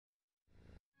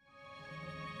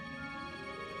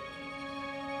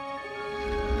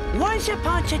Once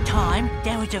upon a time,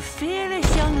 there was a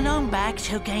fearless young lumbax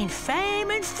who gained fame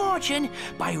and fortune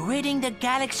by ridding the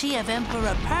galaxy of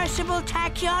Emperor Percival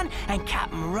Tachyon and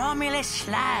Captain Romulus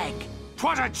Slag.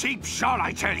 'Twas a cheap shot,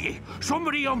 I tell ye.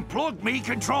 Somebody unplugged me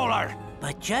controller.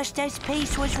 But just as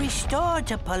peace was restored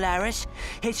to Polaris,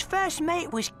 his first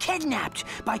mate was kidnapped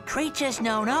by creatures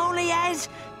known only as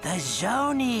the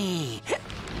Zoni.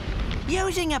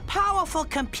 Using a powerful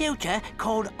computer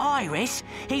called Iris,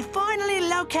 he finally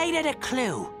located a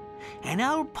clue. An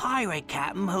old pirate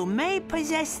captain who may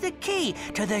possess the key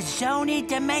to the Zoni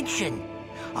dimension.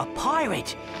 A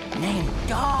pirate named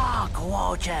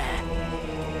Darkwater.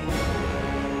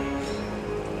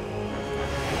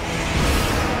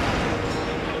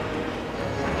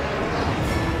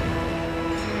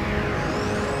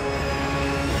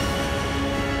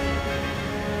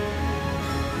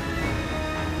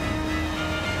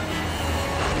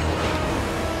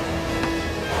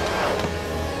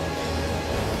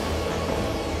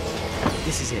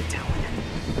 This is it, Talon.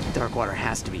 Darkwater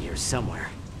has to be here somewhere.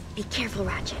 Be careful,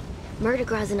 Ratchet.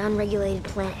 Murdergra's an unregulated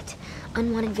planet.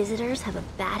 Unwanted visitors have a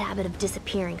bad habit of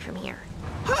disappearing from here.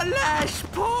 Alas,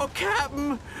 poor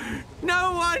Captain!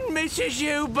 No one misses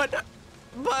you but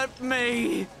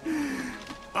me.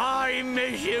 I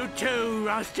miss you too,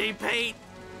 Rusty Pete.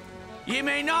 You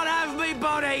may not have me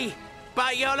body,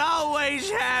 but you'll always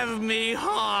have me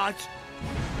heart.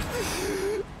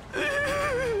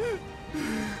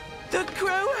 The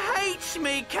crew hates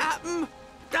me, Captain.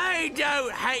 They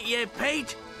don't hate you,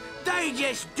 Pete. They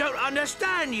just don't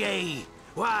understand ye.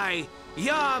 Why,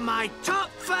 you're my top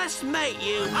first mate,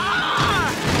 you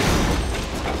are!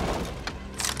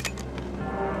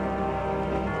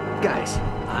 Guys,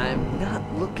 I'm not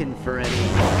looking for any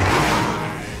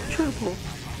trouble.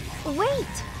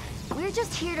 Wait! We're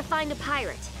just here to find a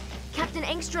pirate. Captain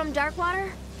Engstrom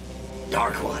Darkwater?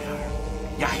 Darkwater.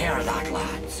 You hear that,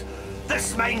 lads?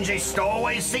 This mangy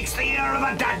stowaway seeks the ear of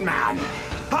a dead man.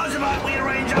 How's about we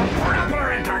arrange a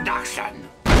proper introduction?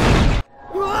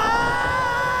 Well,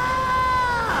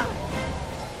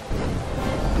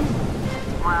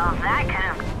 that could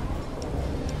have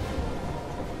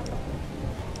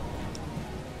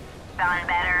gone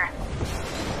better.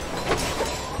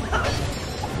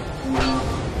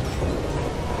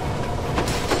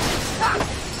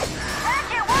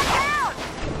 Ratchet, watch out!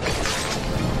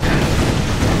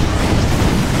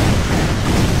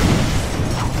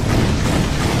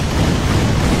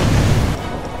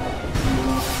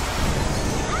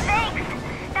 Thank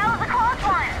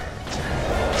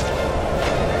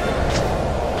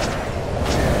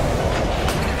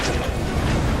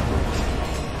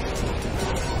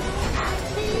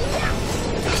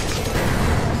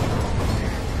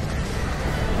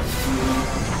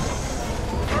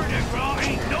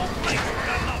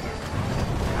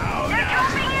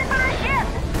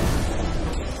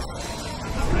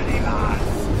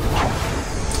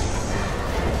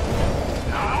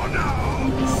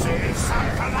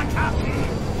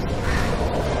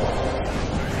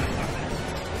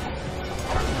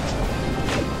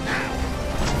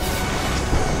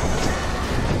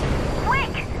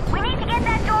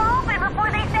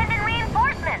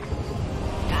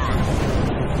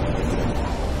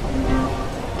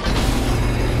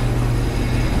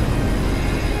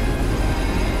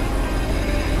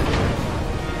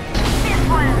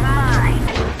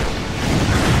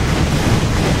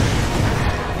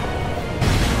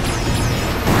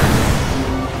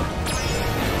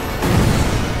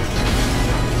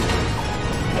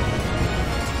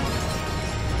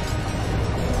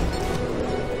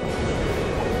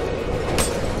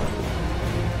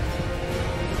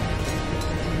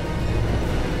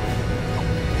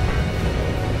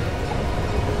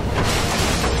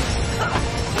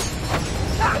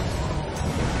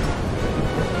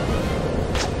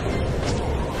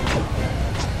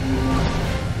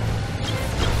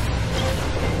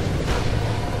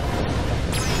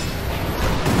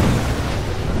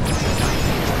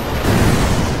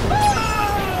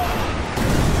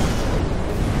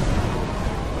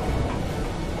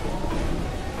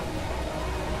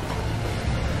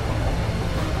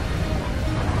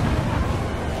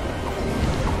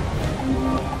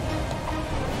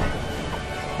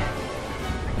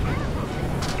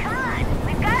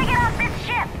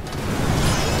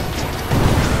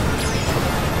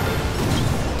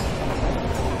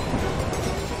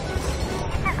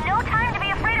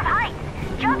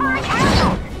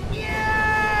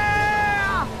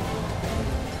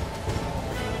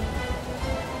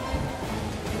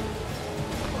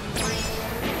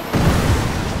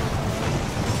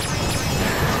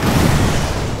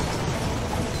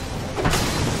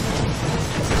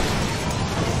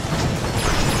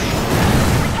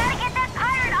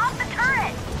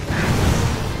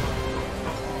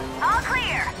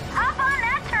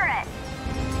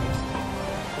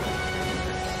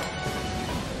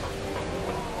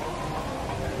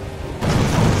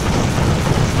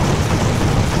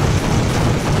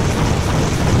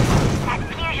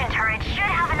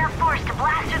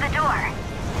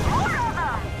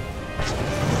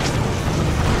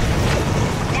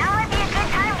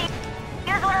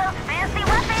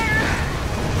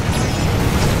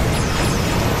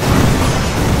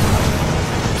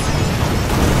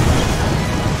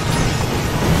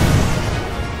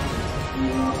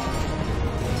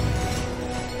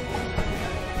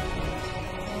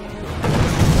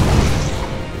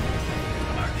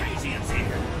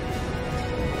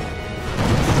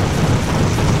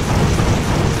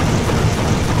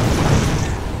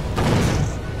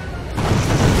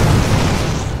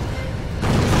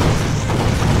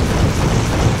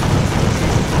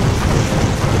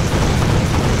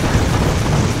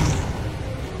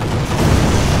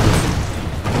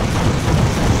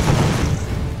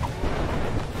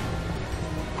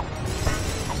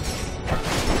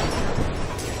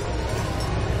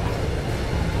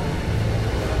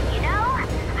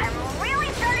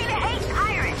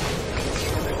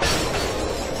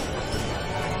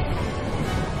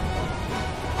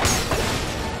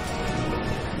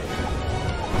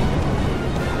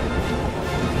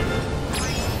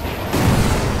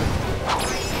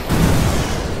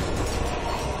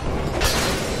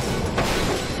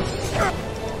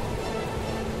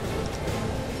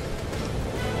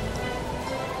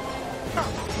The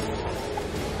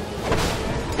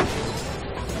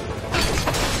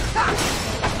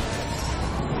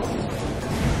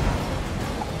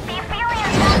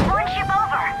Aphelios have one ship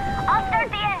over. I'll start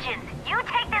the engines. You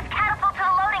take this catapult to the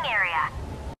loading area.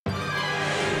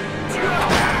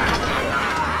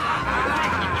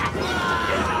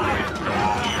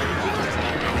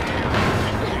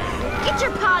 Get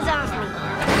your paws off me!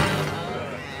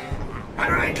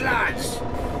 All right, lads.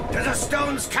 To the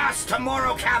stones cast to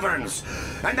Morrow Caverns,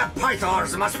 and the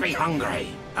Pythors must be hungry.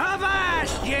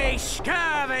 Avast, ye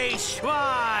scurvy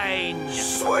swine!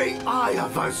 Sweet eye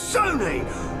of a Zony!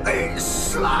 It's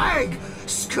Slag!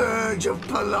 Scourge of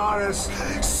Polaris!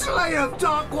 Slay of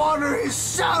Darkwater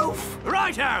himself!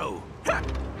 Righto!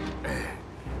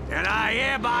 And I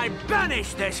hereby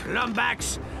banish this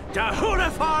lumbax to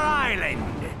Hulafar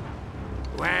Island,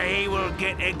 where he will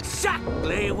get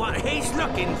exactly what he's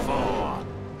looking for.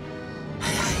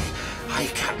 Aye,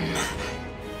 Captain.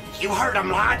 You heard him,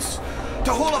 lads.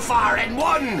 To Hulafar in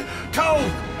 1, 2...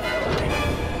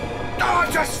 Oh,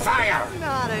 just fire!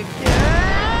 Not again!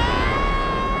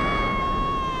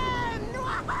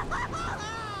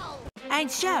 And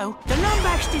so, the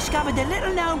Lombax discovered the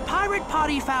little-known pirate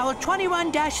party foul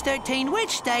 21-13, which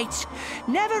states,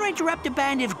 never interrupt a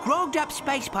band of grogged-up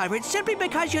space pirates simply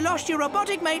because you lost your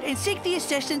robotic mate and seek the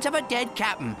assistance of a dead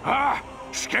captain. Ah,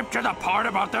 skip to the part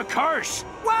about the curse.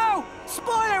 Whoa!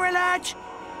 Spoiler alert!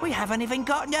 We haven't even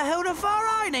gotten to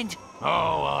Hulafar Island. Oh,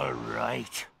 all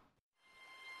right.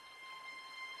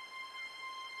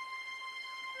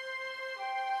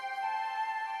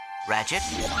 Ratchet?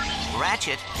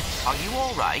 Ratchet, are you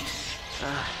all right?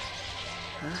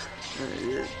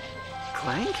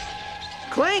 Clank?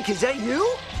 Clank, is that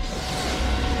you?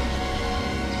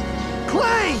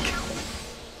 Clank!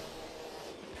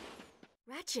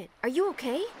 Ratchet, are you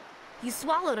okay? You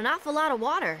swallowed an awful lot of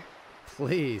water.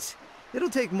 Please. It'll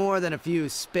take more than a few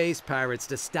space pirates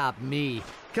to stop me.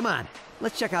 Come on,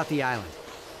 let's check out the island.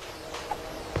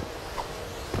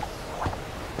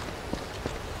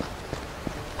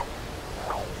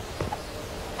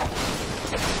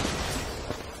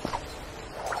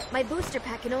 My booster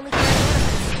pack can only carry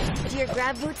one of us. Do your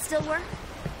grab boots still work?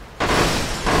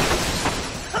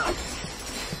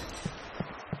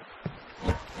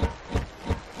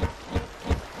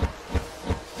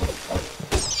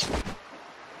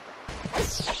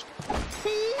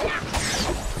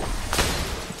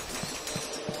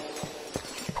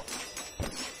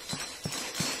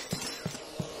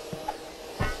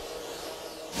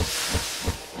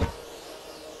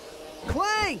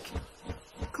 Clank!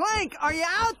 Clank, are you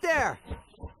out there?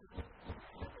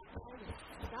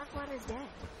 Darkwater's dead,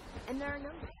 and there are no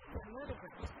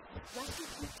vertebrates. Ratchet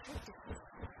keeps drifting.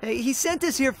 Hey, he sent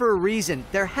us here for a reason.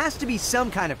 There has to be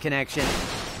some kind of connection.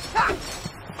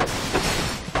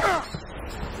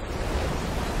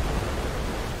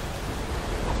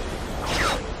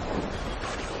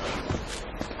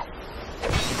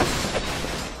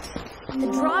 The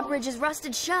drawbridge is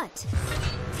rusted shut.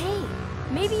 Hey,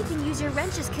 maybe you can use your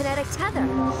wrench's kinetic tether.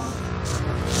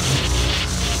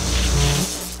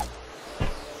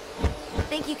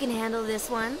 Think you can handle this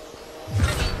one?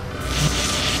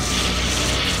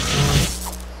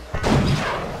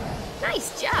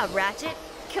 Nice job, Ratchet.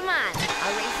 Come on,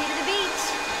 I'll race you to the beach.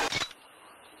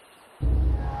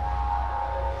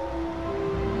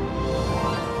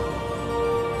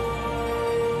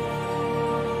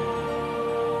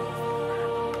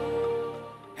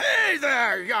 Hey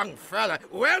there, young fella.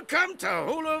 Welcome to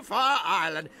Hulafar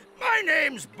Island. My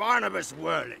name's Barnabas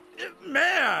Worley.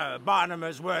 Mayor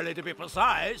Barnabas Worley, to be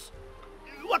precise.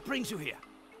 What brings you here?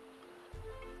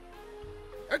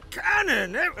 A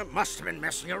cannon! It must have been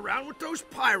messing around with those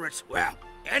pirates. Well,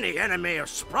 any enemy of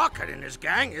Sprocket and his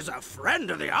gang is a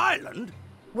friend of the island.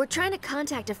 We're trying to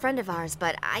contact a friend of ours,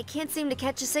 but I can't seem to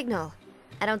catch a signal.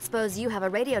 I don't suppose you have a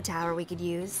radio tower we could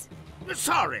use.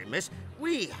 Sorry, miss.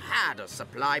 We had a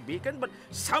supply beacon, but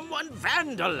someone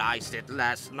vandalized it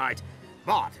last night.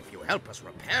 But if you help us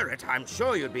repair it, I'm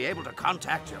sure you'd be able to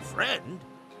contact your friend.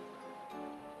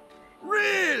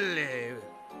 Really?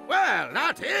 Well,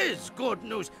 that is good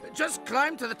news. Just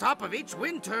climb to the top of each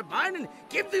wind turbine and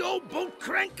give the old boat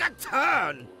crank a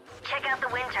turn. Check out the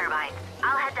wind turbine.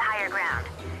 I'll head to higher ground.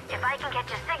 If I can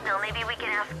catch a signal, maybe we can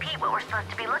ask Pete what we're supposed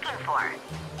to be looking for.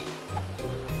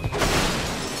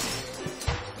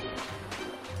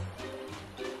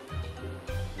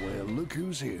 Well, look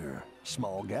who's here.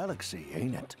 Small galaxy,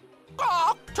 ain't it?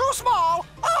 Oh, too small!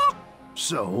 Oh!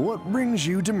 So, what brings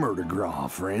you to Murdergraw,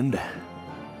 friend?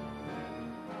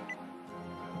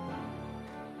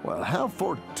 Well, how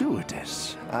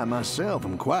fortuitous. I myself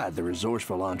am quite the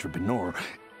resourceful entrepreneur,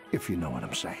 if you know what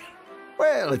I'm saying.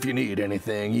 Well, if you need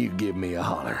anything, you give me a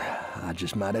holler. I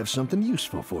just might have something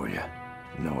useful for you.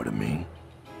 Know what I mean?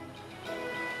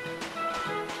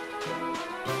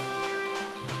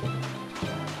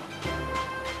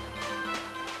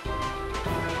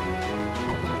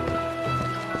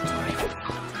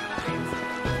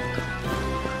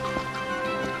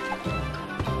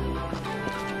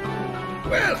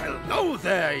 Well, hello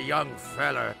there, young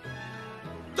feller.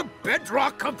 The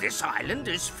bedrock of this island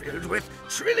is filled with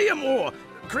trillium ore.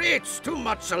 Creates too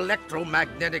much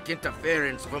electromagnetic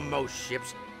interference for most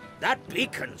ships. That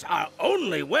beacon's our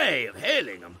only way of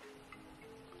hailing them.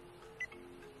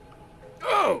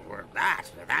 Oh, well,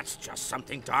 that's just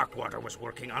something Darkwater was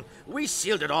working on. We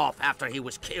sealed it off after he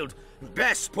was killed.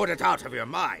 Best put it out of your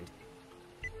mind.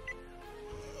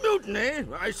 Mutiny,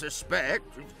 I suspect.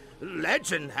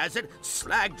 Legend has it,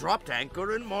 Slag dropped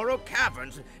anchor in Morrow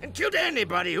Caverns and killed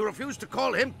anybody who refused to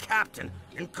call him captain,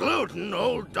 including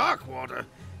old Darkwater.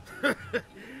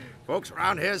 Folks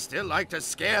around here still like to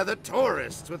scare the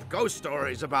tourists with ghost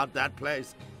stories about that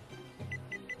place.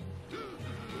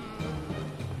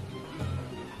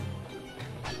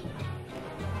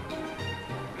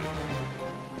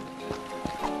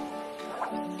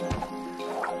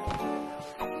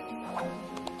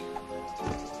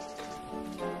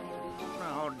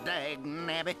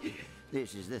 Nabbit.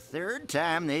 This is the third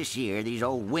time this year these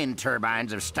old wind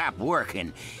turbines have stopped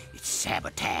working. It's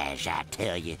sabotage, I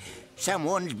tell you.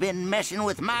 Someone's been messing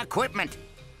with my equipment.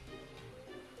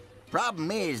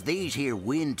 Problem is, these here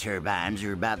wind turbines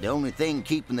are about the only thing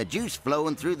keeping the juice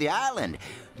flowing through the island.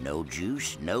 No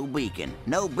juice, no beacon.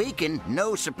 No beacon,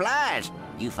 no supplies.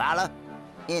 You follow?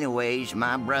 Anyways,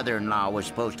 my brother-in-law was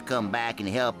supposed to come back and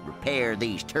help repair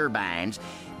these turbines,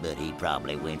 but he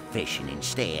probably went fishing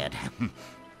instead.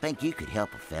 Think you could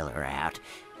help a feller out.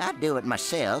 I'd do it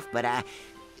myself, but I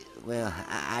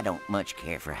don't much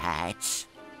care for heights.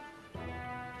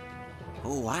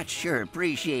 Oh, I'd sure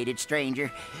appreciate it,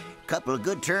 stranger. Couple of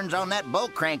good turns on that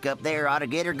bolt crank up there ought to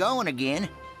get her going again.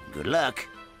 Good luck.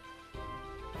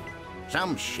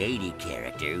 Some shady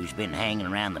character who's been hanging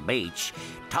around the beach.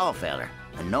 Tall feller,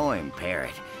 annoying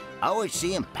parrot. Always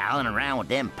see him palling around with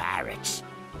them pirates.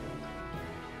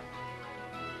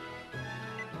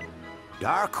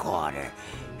 Darkwater.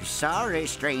 Sorry,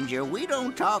 stranger, we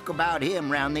don't talk about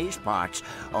him round these parts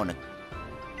on a...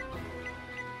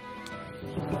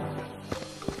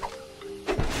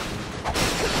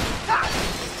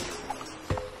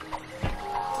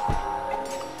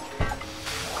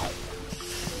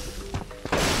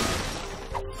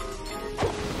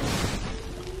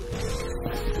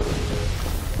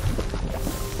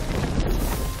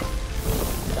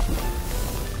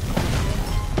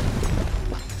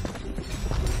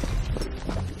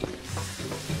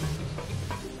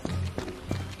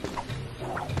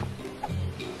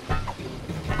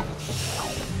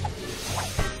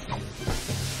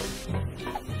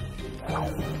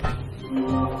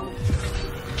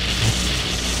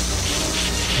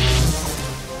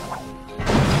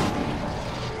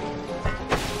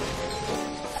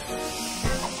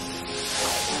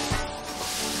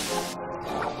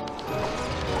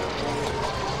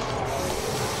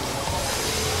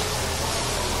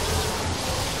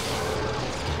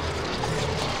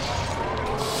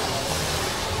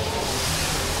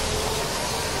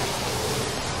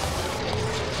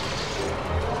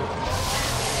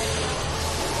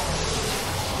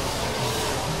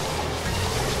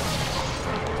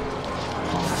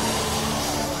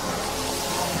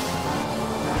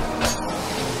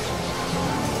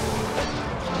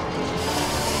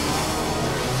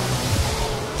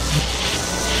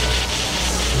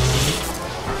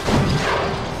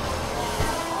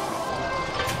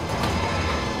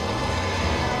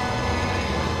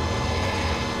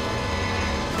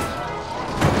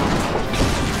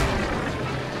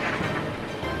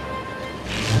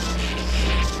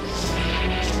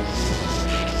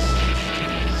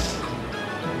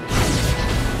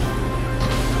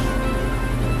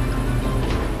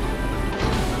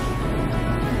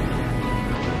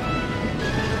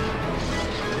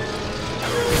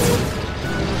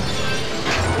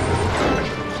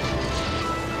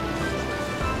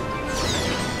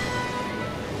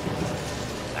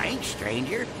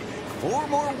 Stranger. 4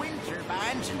 more wind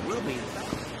turbines and we'll be...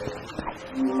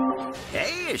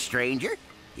 Hey, stranger.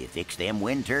 You fixed them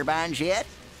wind turbines yet?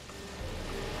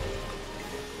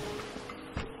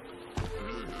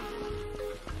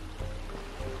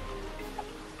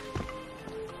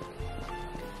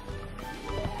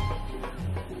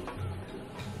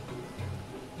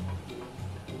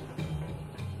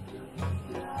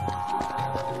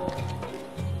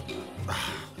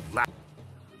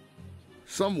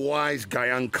 Some wise guy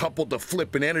uncoupled the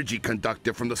flippin' energy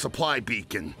conductor from the supply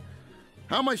beacon.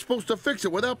 How am I supposed to fix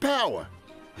it without power?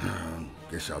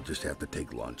 Guess I'll just have to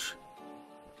take lunch.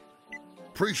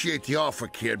 Appreciate the offer,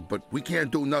 kid, but we can't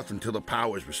do nothing till the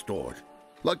power's restored.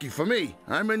 Lucky for me,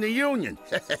 I'm in the Union.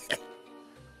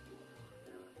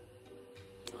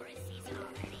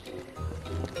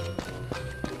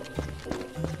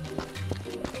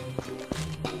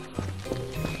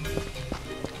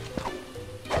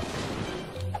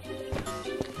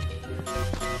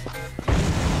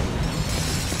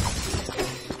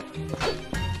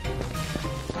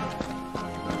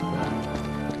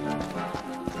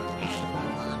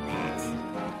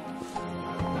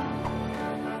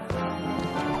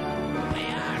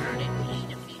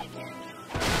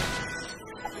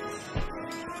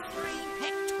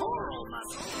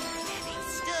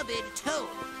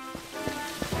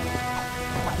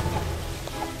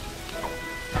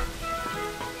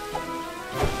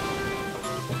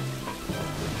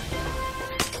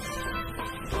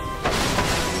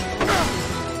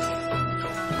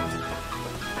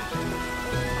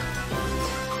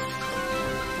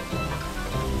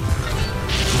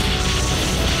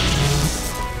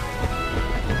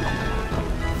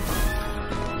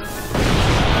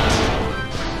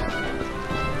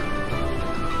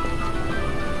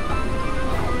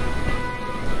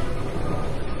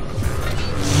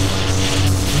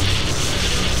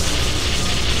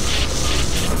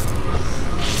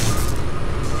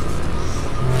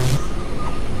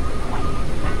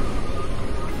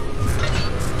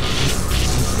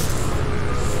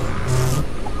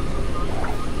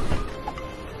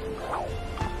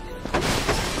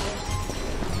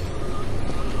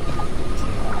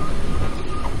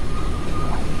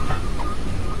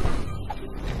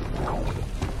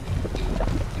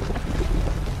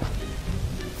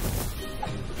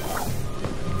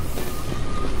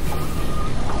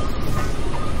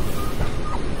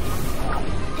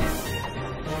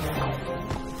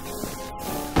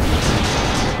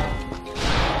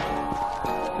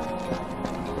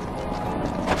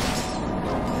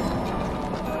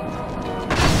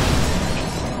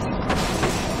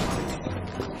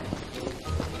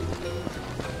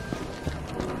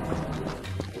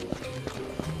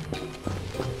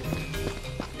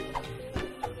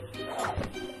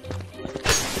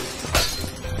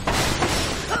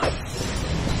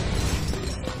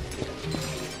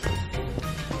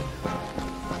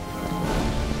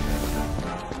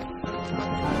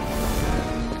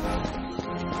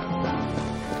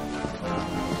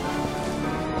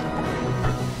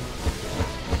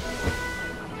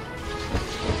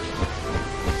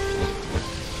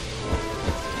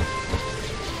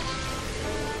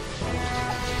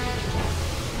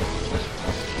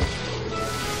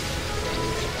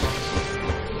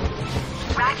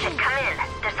 Ratchet, come in.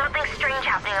 There's something strange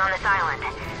happening on this island.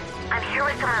 I'm here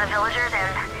with some of the villagers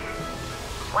and...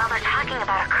 well, they're talking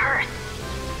about a curse.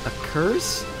 A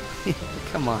curse?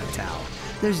 Come on, Tal.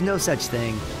 There's no such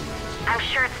thing. I'm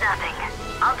sure it's nothing.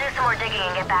 I'll do some more digging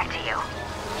and get back to you.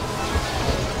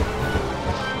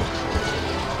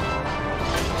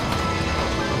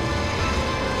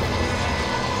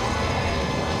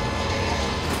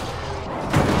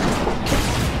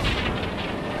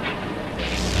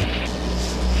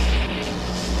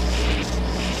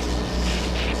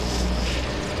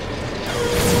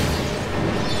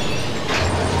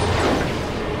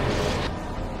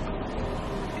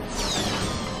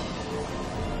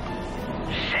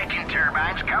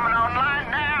 Turbine's coming online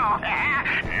now.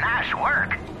 Nice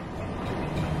work.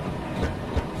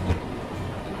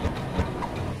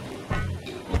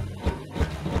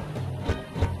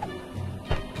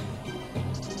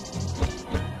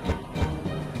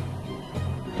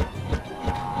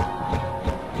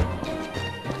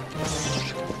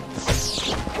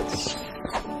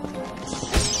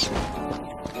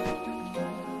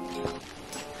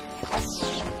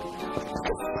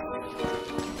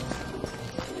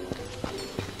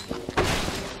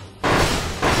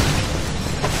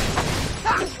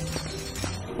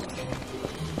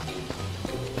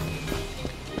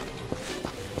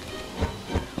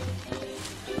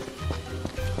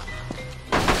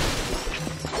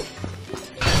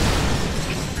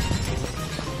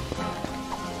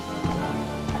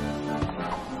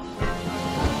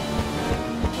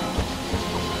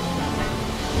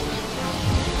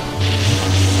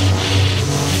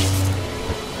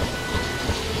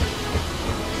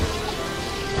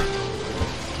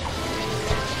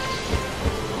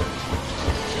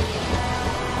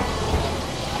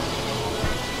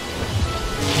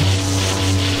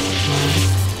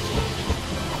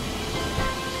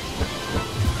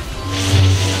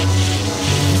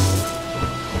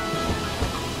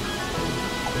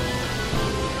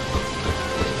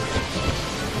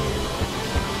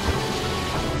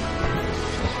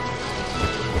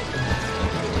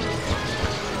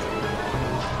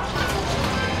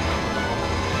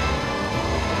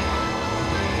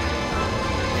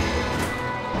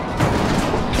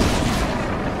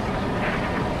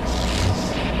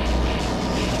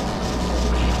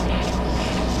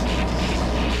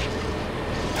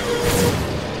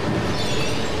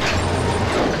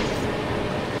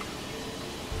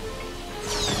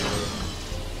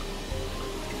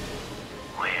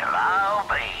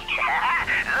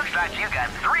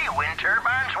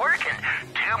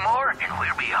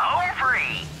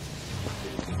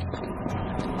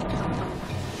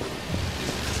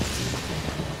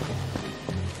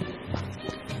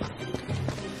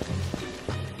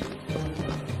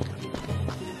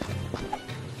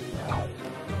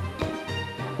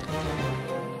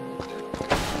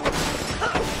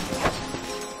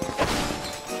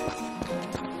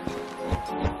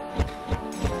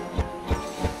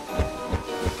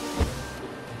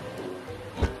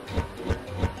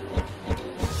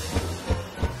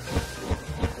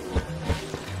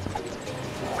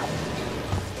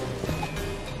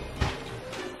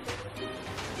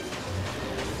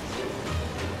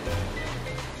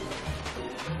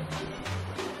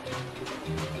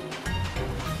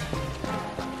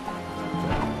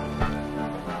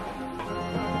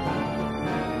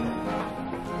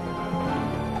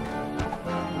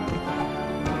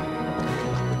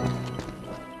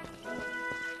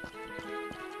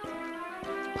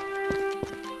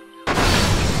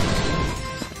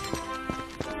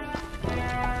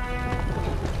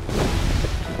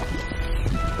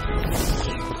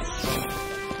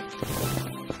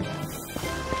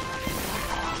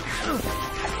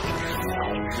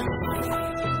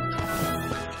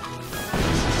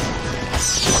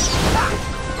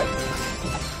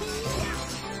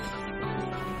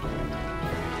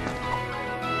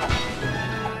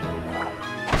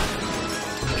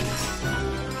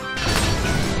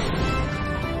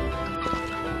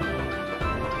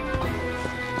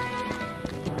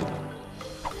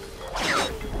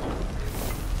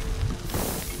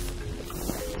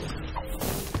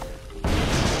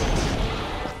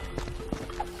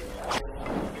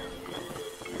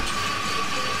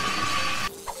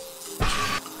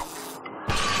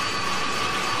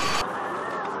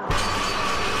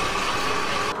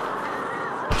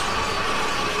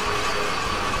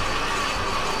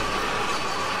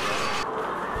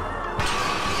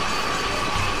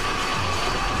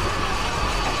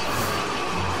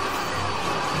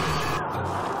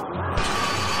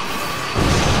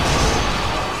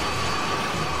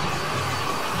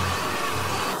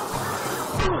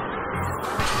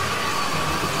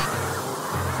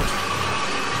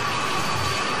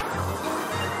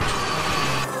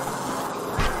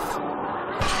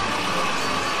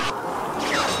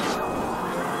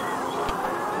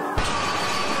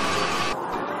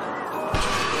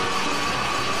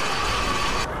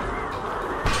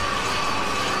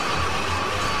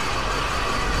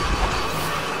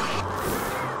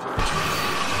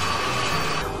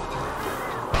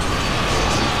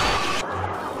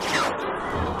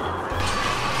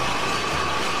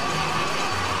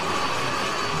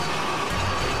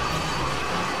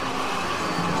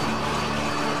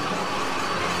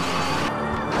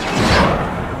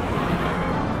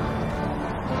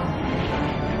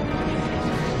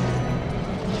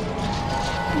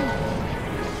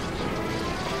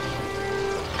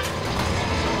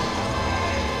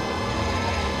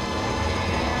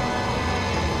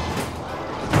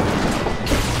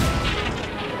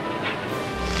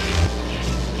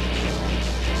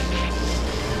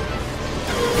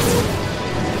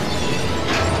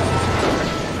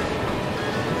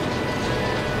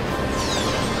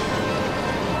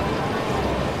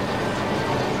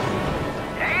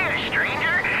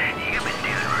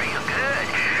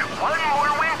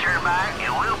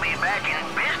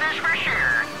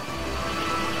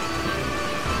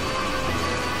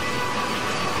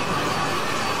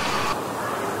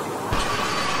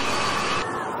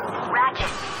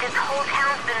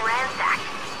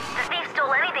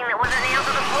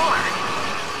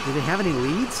 they have any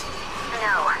leads?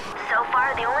 No. So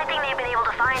far, the only thing they've been able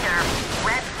to find are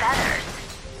red feathers.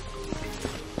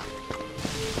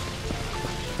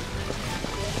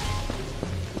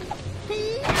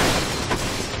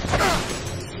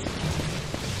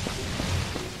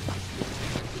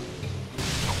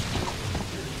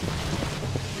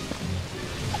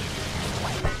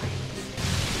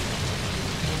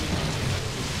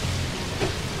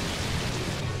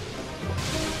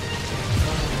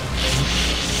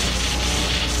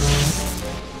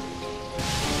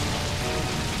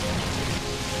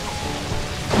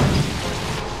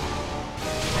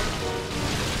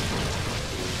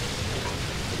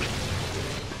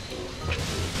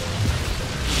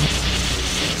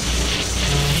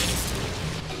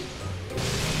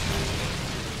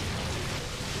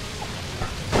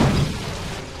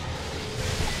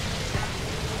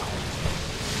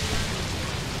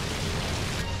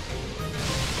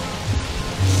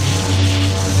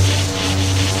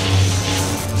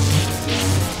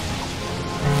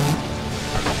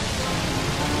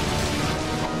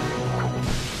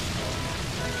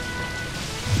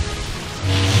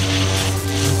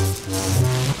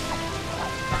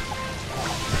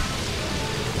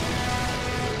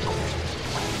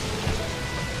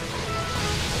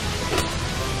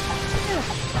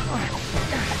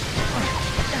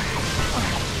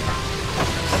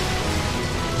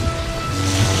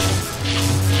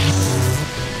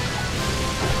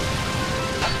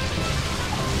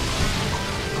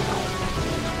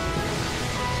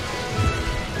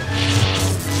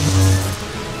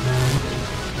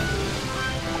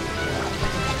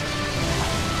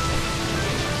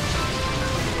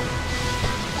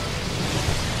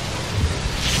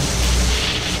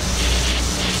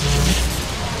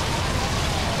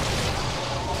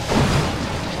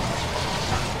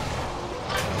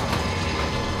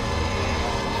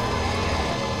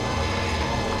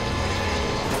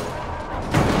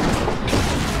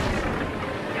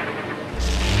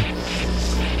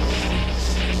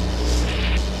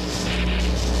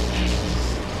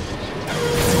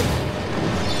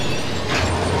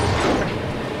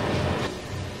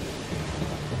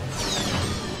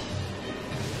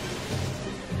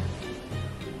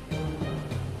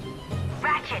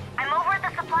 Ratchet, I'm over at the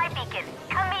supply beacon.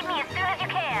 Come meet me as soon as you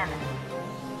can.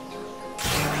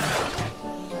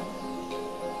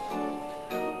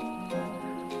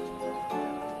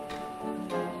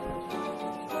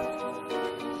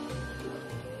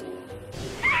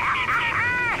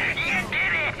 You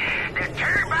did it! The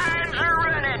turbines are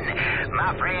running!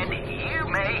 My friend, you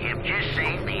may have just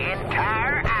saved the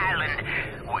entire island.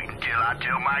 Wait until I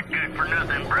tell my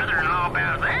good-for-nothing brother-in-law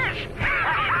about this.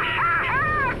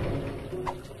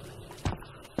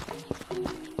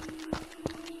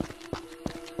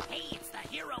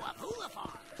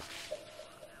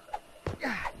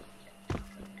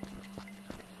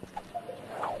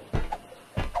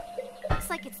 Looks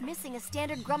like it's missing a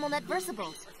standard GrumbleNet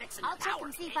Versable. I'll check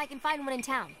and see if I can find one in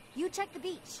town. You check the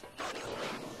beach.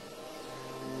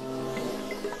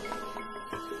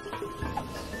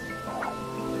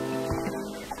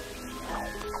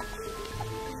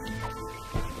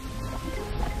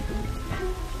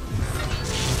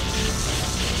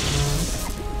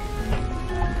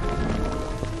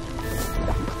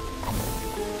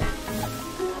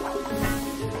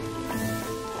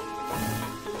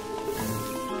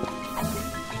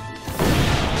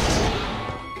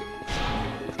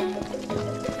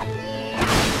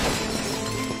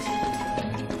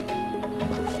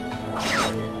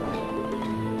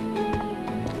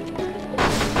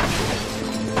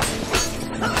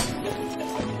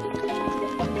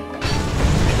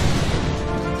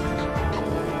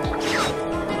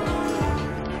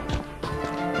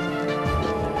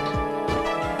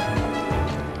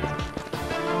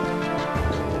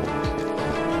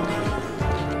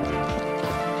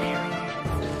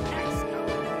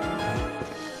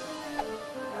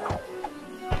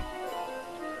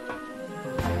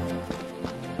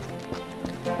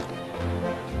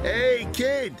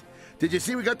 Kid, did you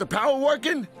see we got the power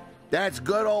working? That's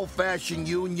good old-fashioned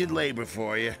union labor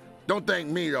for you. Don't thank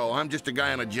me, though. I'm just a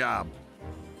guy on a job.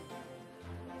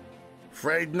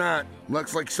 Afraid not.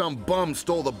 Looks like some bum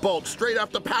stole the bolt straight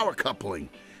off the power coupling.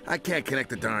 I can't connect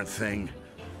the darn thing.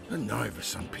 The nerve of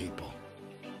some people.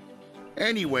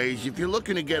 Anyways, if you're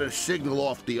looking to get a signal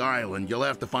off the island, you'll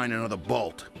have to find another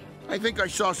bolt. I think I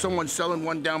saw someone selling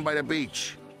one down by the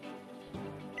beach.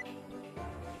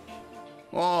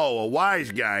 Oh, a wise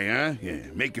guy, huh? Yeah,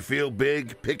 make you feel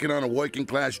big, picking on a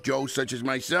working-class Joe such as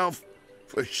myself?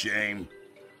 For shame.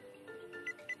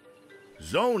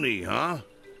 Zony, huh?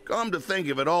 Come to think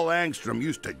of it, all Angstrom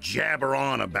used to jabber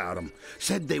on about them.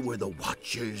 Said they were the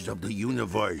Watchers of the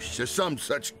Universe, or some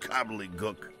such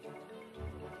gobbledygook.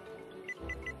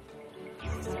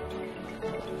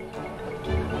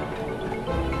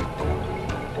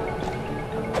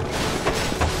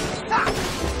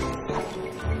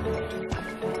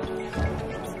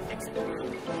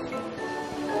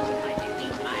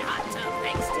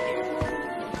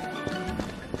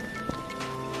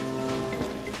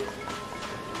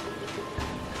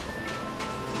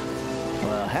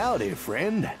 Howdy,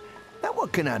 friend. Now,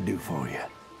 what can I do for you?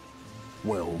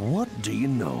 Well, what do you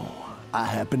know? I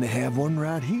happen to have one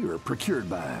right here, procured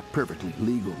by perfectly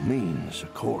legal means,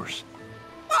 of course.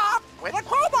 With a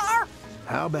crowbar!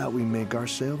 How about we make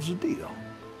ourselves a deal?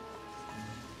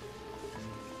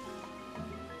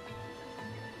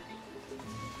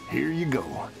 Here you go.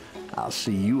 I'll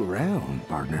see you around,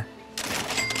 partner.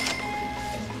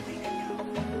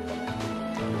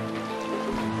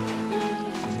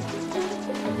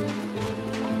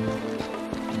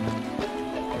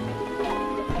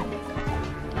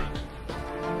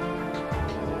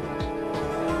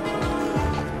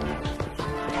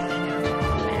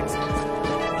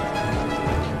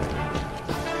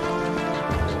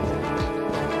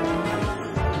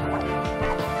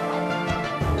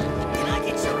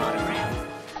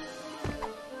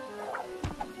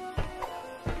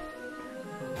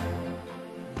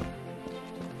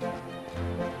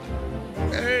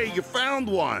 Hey, you found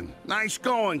one. Nice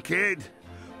going, kid.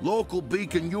 Local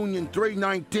Beacon Union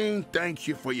 319 thanks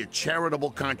you for your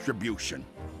charitable contribution.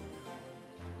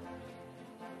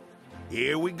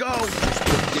 Here we go. Let's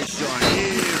put this on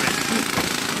here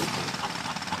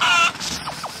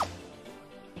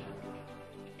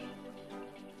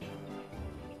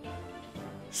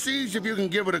Sees if you can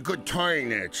give it a good turn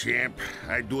there, champ.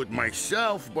 I'd do it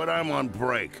myself, but I'm on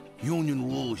break. Union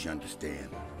rules, you understand.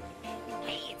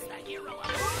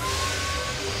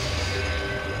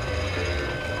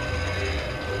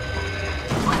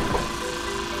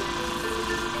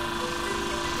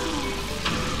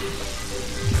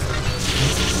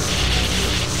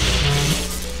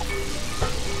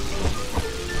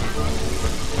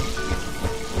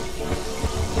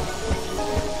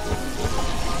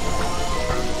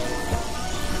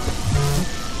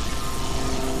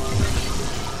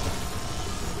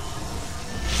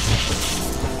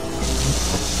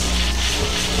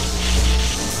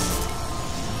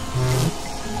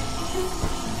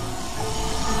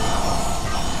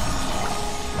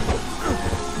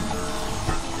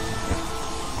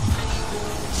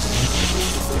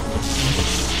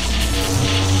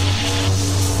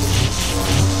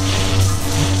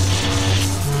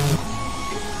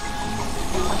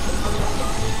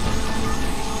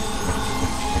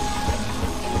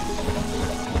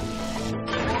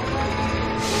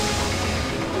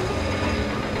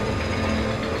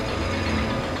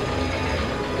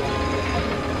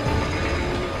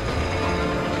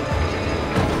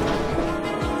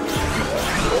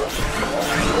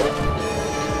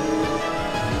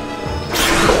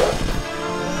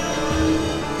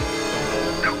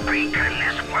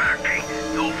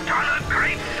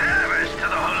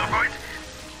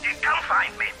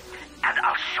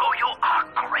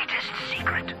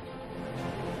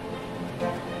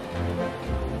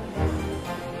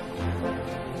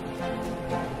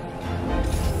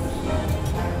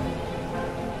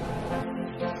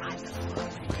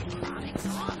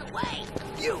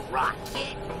 You rock,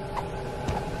 kid!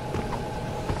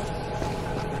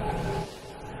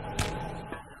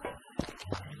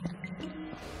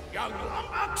 Young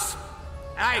lummox,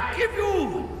 I give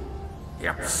you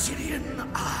the Obsidian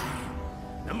Eye,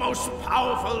 the most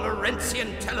powerful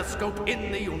Laurentian telescope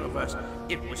in the universe.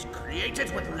 It was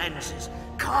created with lenses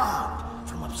carved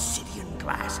from obsidian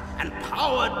glass and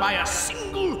powered by a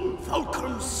single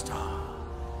fulcrum star.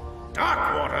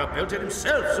 Darkwater built it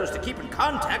himself so as to keep in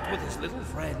contact with his little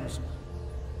friends.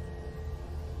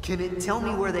 Can it tell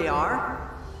me where they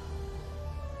are?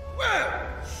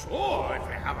 Well, sure, if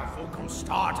you have a fulcrum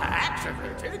star to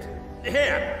activate it.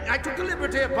 Here, I took the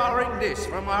liberty of borrowing this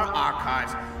from our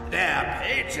archives. They're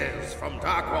pages from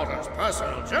Darkwater's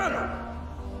personal journal.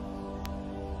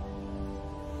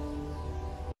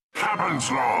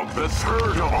 Captain's log, the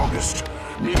 3rd of August.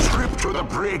 My trip to the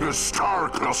Braga star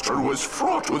cluster was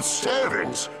fraught with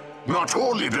savings. Not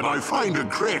only did I find a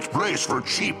great place for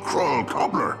cheap crawl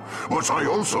cobbler, but I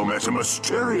also met a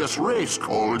mysterious race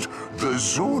called the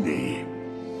Zuni.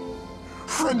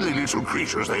 Friendly little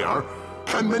creatures they are,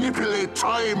 can manipulate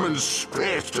time and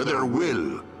space to their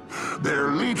will.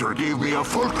 Their leader gave me a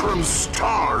fulcrum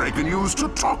star I can use to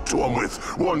talk to him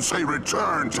with once I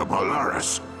return to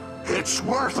Polaris. It's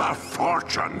worth a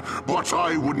fortune, but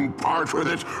I wouldn't part with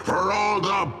it for all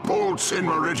the bolts in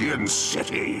Meridian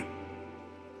City.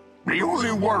 The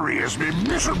only worry is me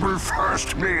miserable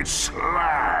first mate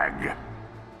Slag.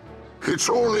 It's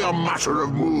only a matter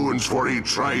of moons before he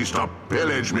tries to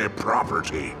pillage me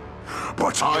property.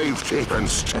 But I've taken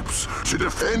steps to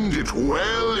defend it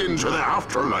well into the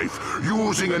afterlife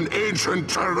using an ancient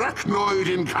arachnoid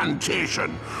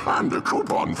incantation and a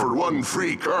coupon for one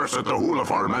free curse at the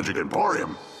Hulafar Magic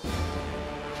Emporium.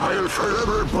 I'll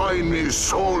forever bind me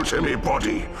soul to me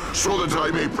body so that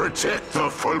I may protect the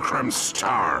Fulcrum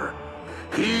Star.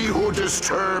 He who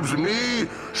disturbs me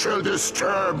shall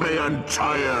disturb my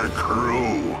entire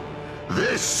crew.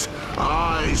 This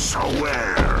I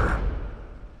swear.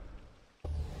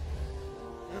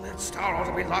 That star ought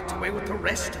to be locked away with the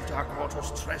rest of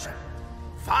Darkwater's treasure.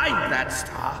 Find that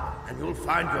star, and you'll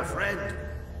find your friend.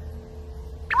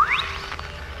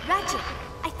 Ratchet,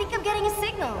 I think I'm getting a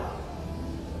signal.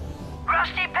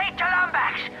 Rusty Pete to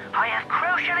Lumbax. I have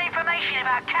crucial information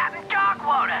about Captain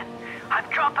Darkwater. I'm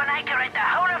dropping anchor at the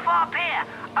Hulafar Pier.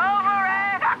 Over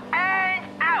and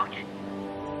out.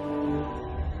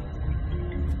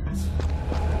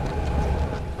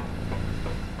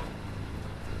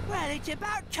 Well, it's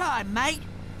about time, mate.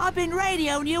 I've been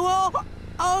radioing you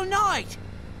all night.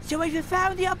 So have you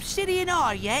found the obsidian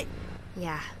eye yet?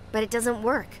 Yeah, but it doesn't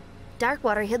work.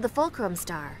 Darkwater hid the Fulcrum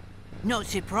Star. Not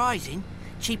surprising.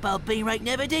 Cheap old Beanrake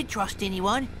never did trust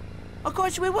anyone. Of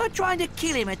course, we were trying to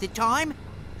kill him at the time.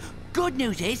 Good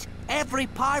news is, every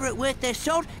pirate worth their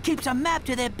salt keeps a map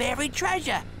to their buried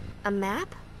treasure. A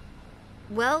map?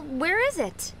 Well, where is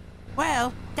it?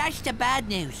 Well, that's the bad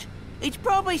news. It's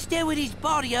probably still with his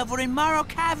body over in Morrow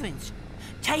Caverns.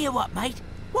 Tell you what, mate,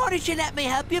 why don't you let me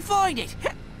help you find it?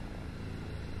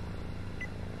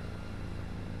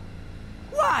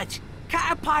 What?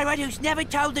 Can't a pirate who's never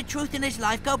told the truth in his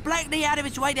life go blatantly out of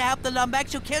his way to help the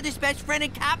Lumbax who killed his best friend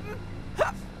and captain?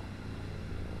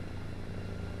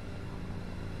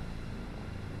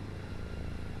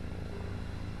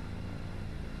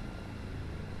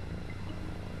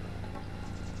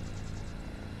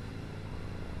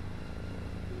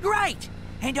 Great!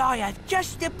 And I have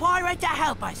just the pirate to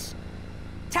help us.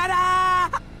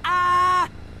 Ta-da!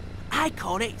 I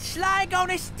call it Slag on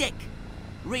a Stick.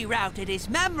 Rerouted his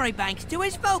memory banks to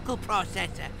his vocal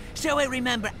processor, so he'll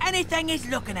remember anything he's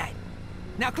looking at.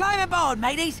 Now climb aboard,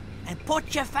 mateys, and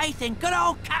put your faith in good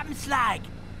old Captain Slag.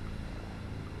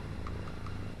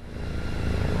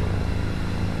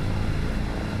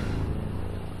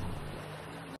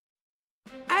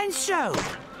 And so,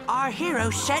 our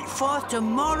hero set forth to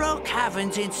Morrow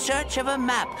Caverns in search of a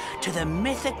map to the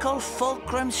mythical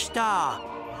Fulcrum Star.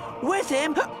 With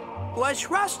him was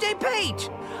Rusty Pete,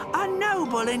 a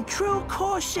noble and true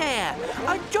corsair,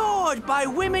 adored by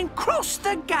women across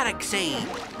the galaxy.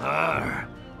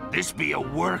 This be a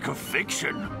work of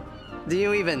fiction. Do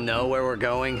you even know where we're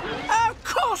going? Of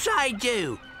course I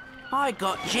do. I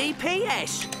got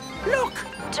GPS. Look.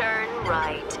 Turn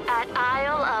right at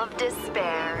Isle of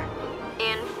Despair.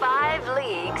 In 5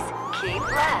 leagues, keep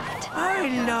left.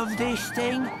 I love this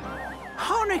thing.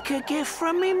 Hanukkah gift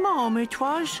from me mom it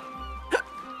was.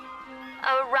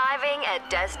 Arriving at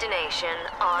destination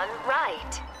on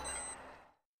right.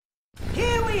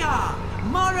 Here we are,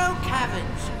 Morrow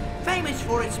Caverns, famous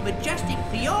for its majestic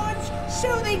fjords,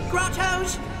 soothing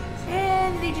grottos,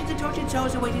 and legions of tortured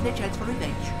souls awaiting their chance for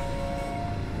revenge.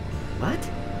 What?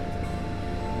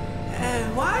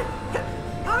 What?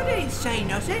 I didn't say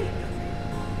nothing.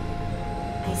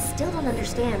 I still don't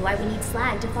understand why we need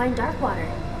Slag to find Darkwater.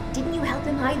 Didn't you help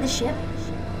him hide the ship?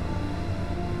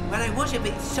 Well, I was a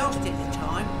bit sauced at the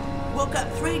time. Woke up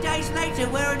 3 days later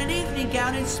wearing an evening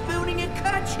gown and spooning a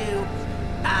kerchief.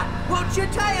 Watch your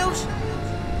tails!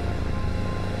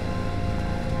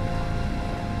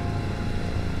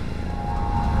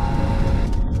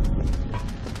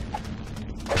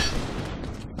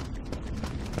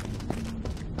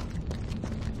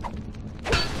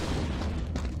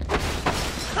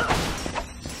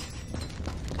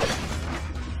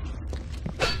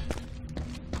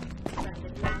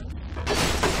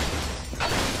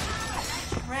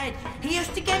 He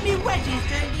used to give me wedges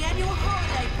during the annual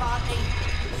holiday party.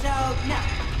 So, no.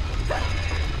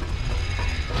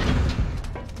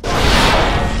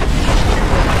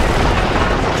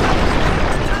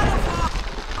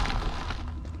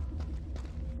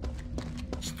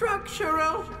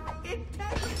 Structural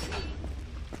integrity.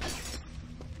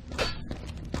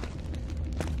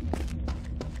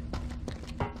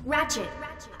 Ratchet,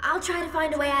 I'll try to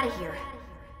find a way out of here.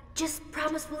 Just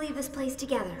promise we'll leave this place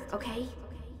together, okay?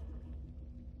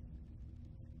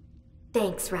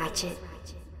 Thanks, Ratchet.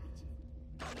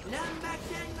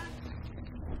 Lumberjack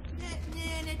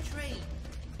near the tree.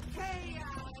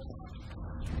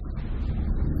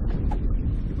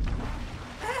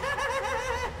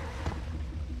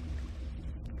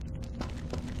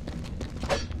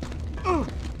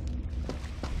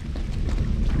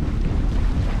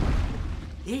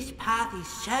 This path is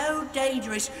so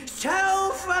dangerous,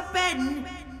 so forbidden,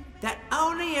 that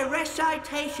only a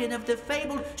recitation of the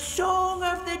fabled Song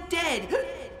of the Dead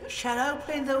shall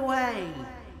open the way.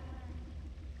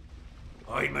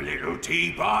 I'm a little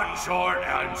teapot, short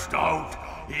and stout.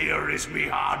 Here is me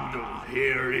handle,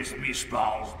 here is me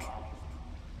spout.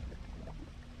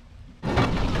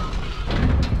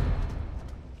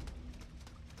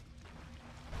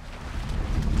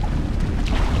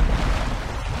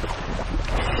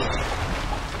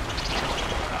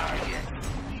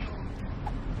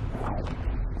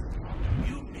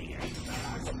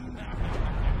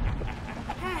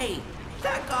 Hey,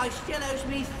 that guy still owes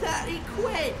me 30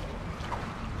 quid.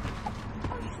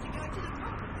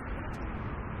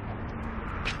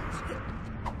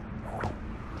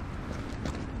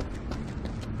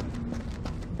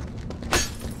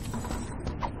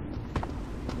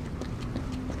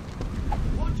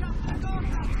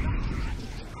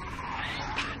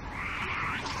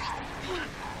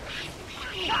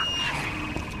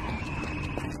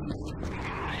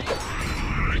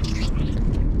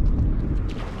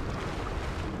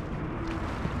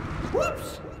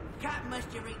 Whoops! Cat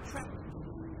must have retrapped.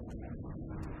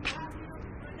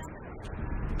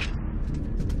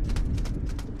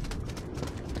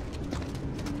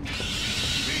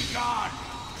 Be gone!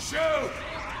 Shoot!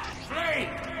 Flee!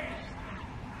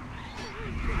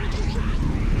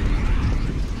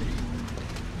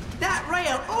 That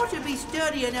rail ought to be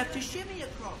sturdy enough to shimmy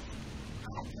across.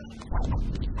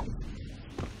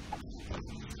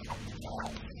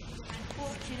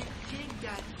 Unfortunate jig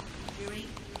done, Yuri.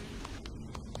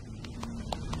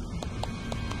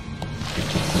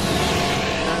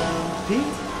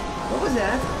 Pete? What was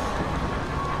that?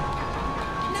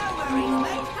 No worries,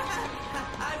 mate.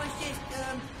 I was just,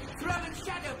 throwing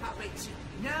shadow puppets.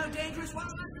 No dangerous one.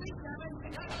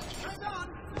 Hold on.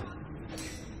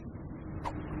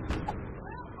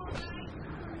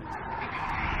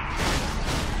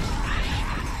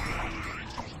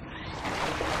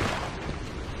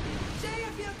 See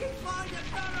if you can find a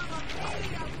barrel of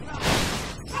helium.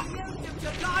 Use them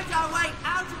to guide our way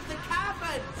out of the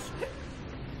caverns.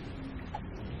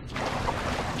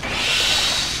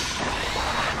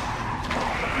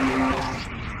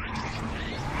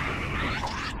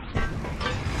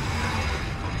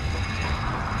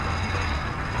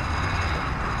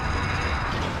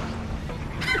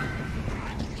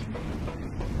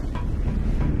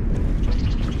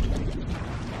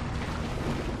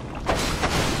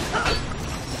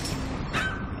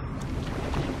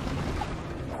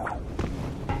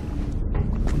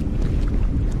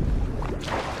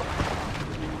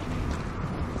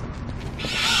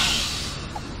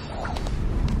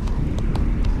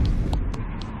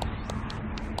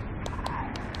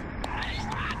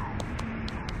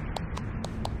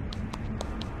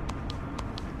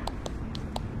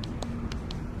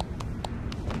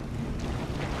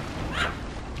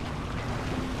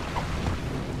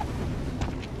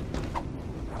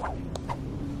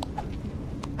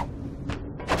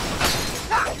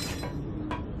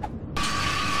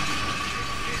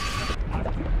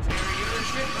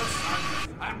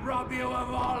 And rob you of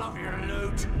all of your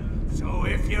loot. So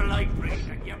if you like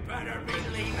breathing, you better be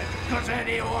leaving, cause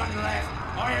anyone left,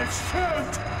 I'll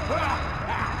shoot!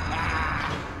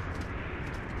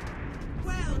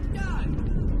 Well done!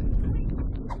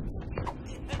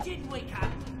 Didn't we,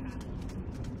 Cap?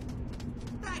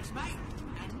 Thanks, mate.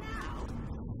 And now,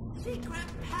 secret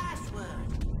password.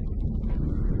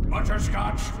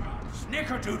 Butterscotch,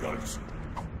 snickerdoodles.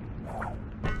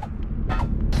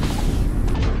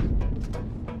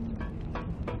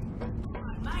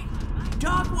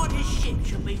 Darkwater's ship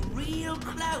should be real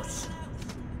close.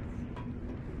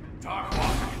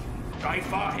 Darkwater, I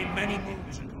fought him many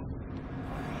moons ago.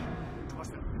 It was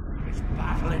the greatest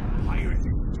battle in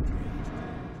piracy.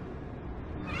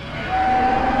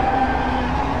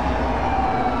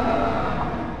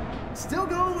 Still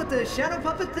going with the shadow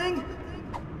puppet thing?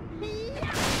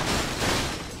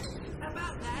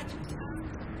 About that.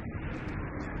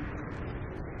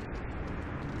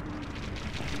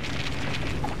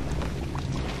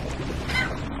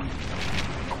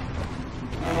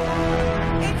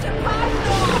 It's a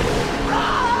python!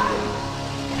 Run!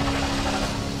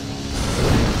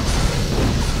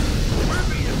 Where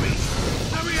be the beast?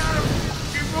 Let me at him!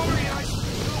 Give only I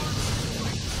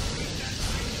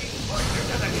pointed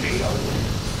to the keel.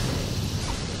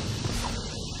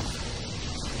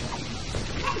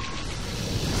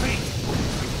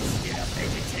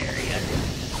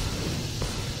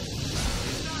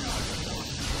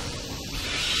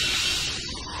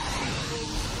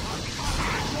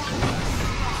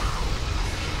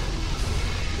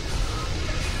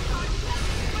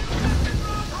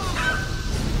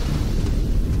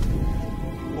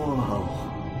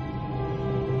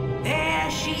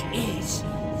 she is.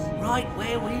 Right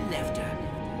where we left her.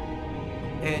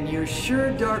 And you're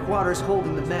sure Darkwater's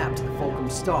holding the map to the Fulcrum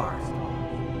Star?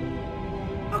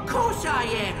 Of course I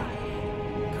am.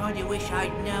 Kinda wish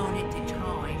I'd known at the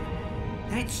time.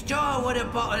 That star would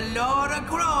have bought a lot of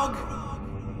grog.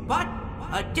 But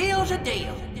a deal's a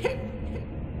deal.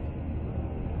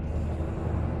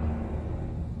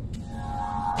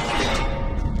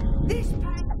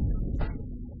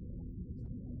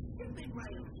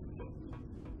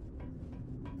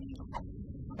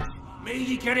 Means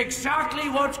you get exactly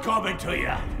what's coming to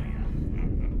you.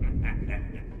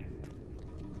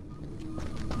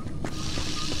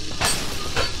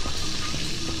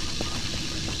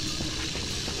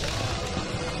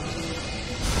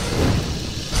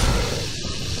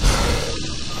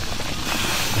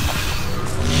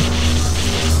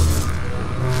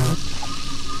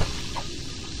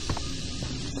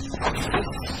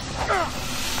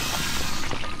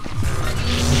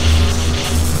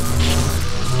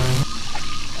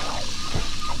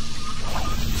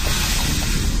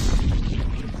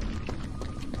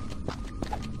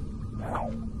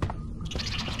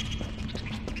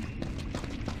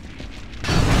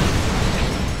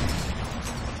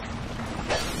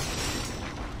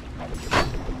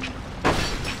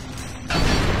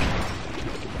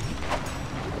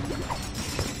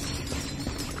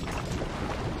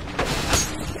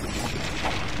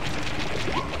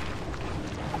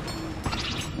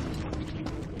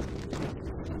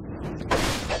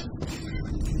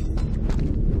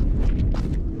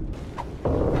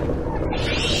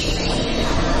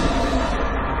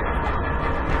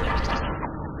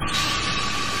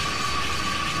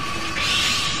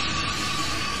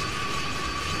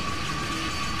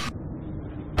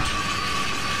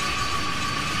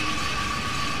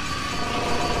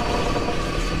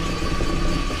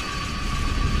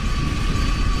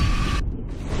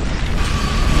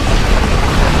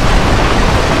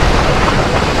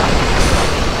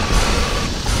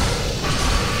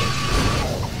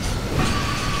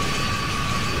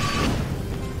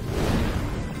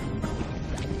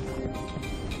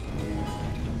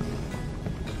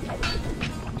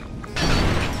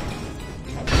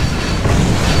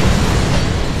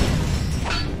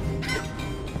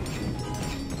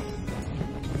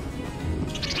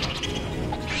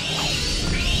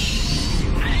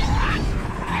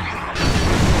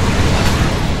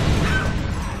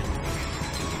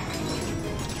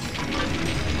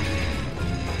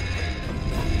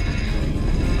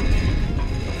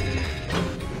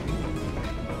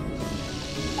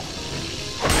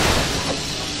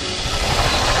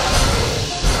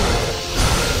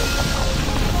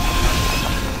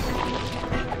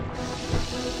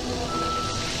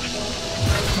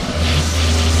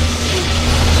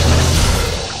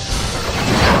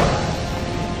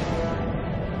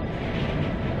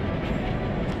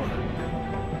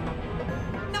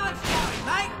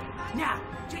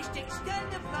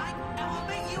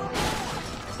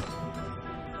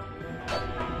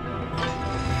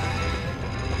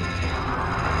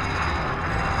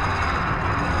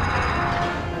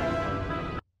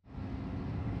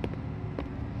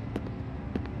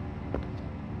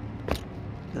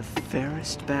 The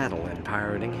fairest battle in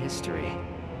pirating history.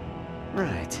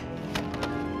 Right.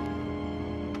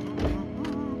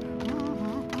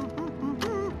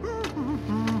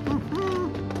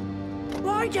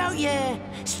 Why don't you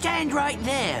stand right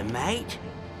there, mate?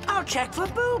 I'll check for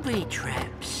booby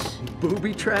traps.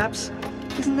 Booby traps?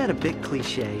 Isn't that a bit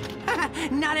cliche?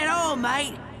 Not at all,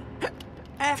 mate.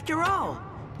 After all,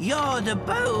 you're the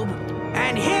boob,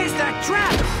 and here's the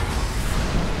trap!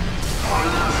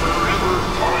 I'll forever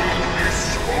find this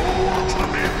soul to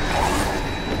be mine.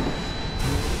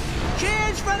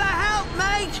 Cheers for the help,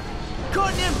 mate!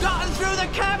 Couldn't have gotten through the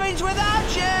cabins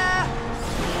without you!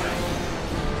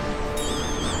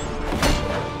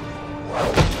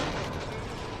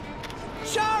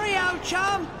 Sorry, old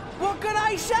chum. What could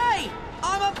I say?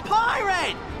 I'm a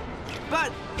pirate!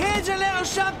 But here's a little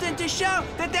something to show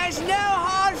that there's no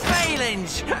hard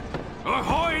feelings.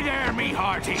 Ahoy there, me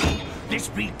hearty! This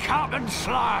be Captain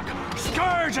Slag,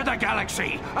 Scourge of the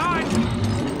Galaxy, and...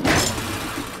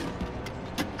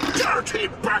 Dirty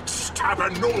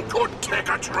backstabbing, no good take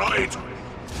a ride.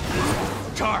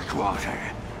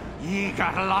 Darkwater, ye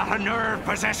got a lot of nerve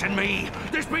possessing me.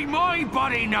 This be my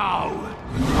body now.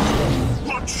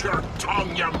 Watch your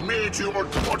tongue, you made-humor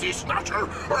body snatcher,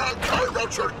 or I'll carve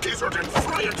out your gizzard and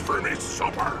fry it for me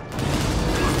supper.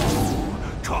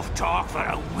 Tough talk for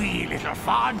a wee little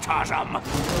phantasm.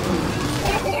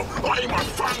 Oh, I'm a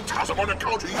phantasm on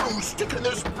account of you sticking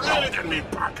this blade in me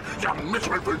back, you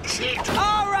miserable cheat.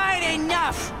 All right,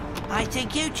 enough. I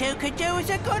think you two could do us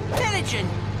a good pillaging.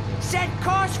 Set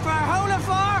course for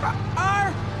Holafar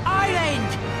or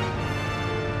Island.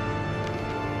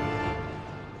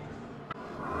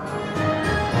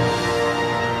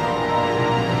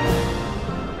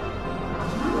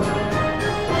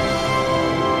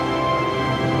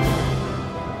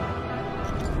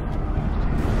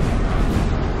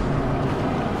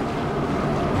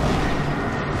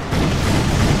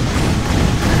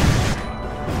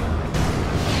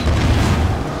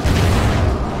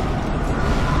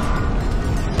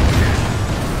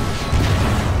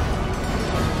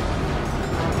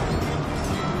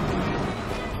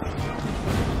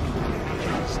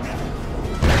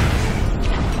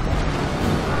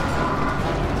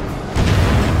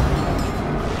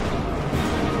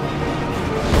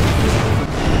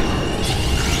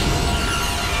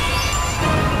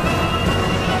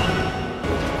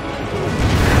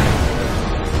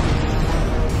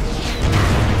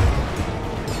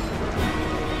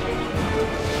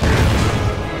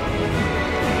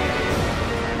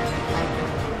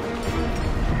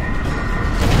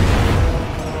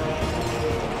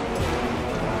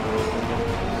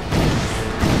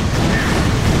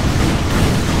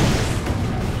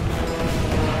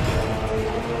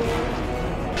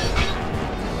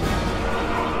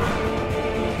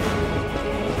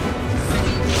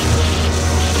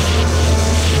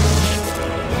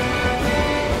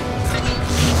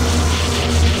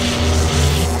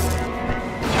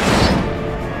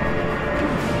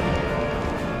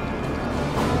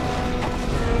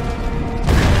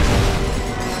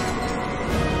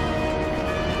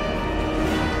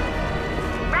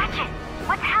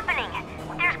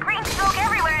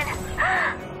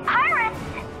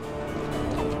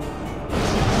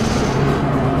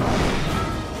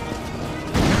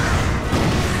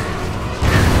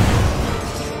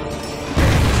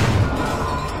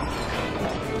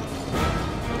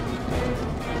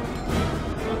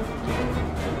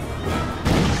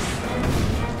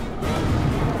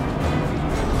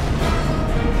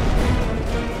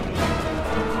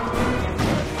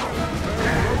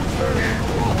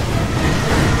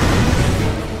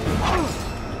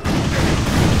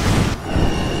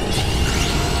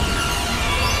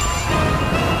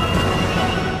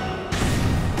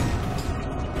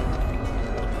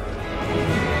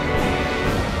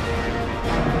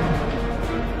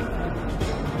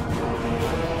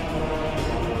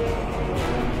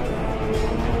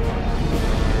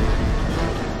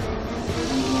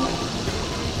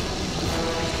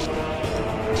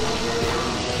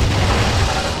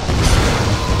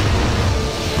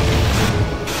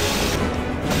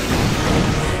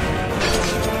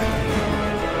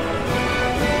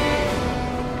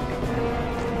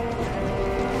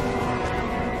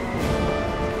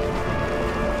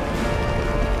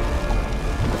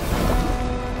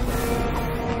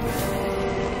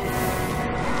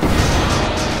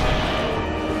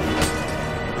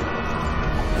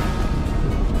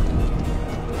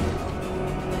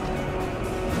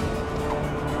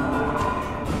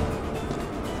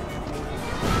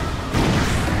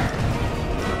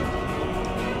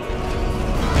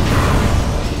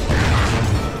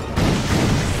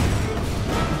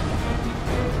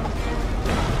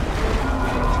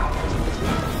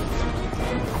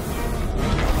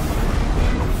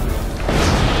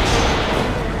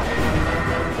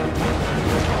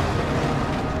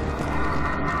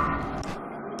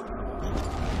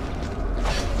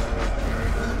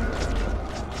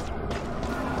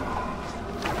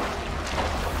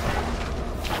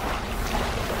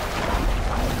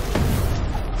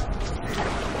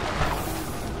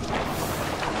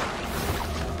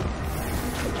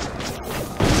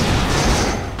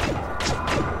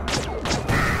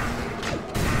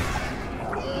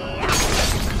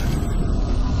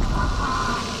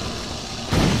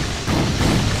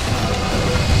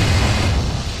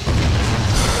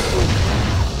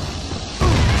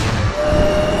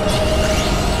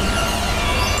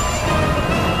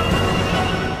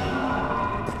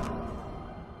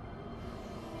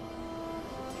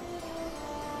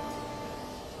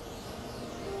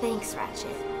 Thanks,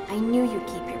 Ratchet. I knew you'd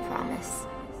keep your promise.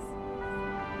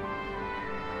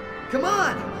 Come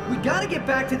on! We gotta get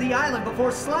back to the island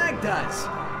before Slag does!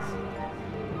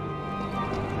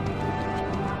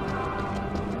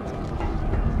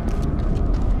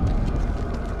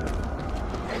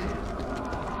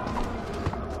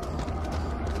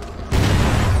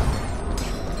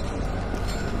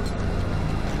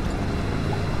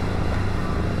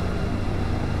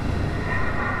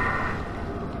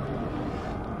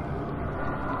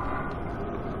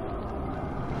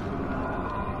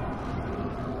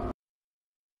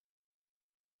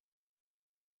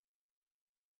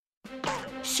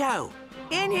 So,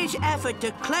 in his effort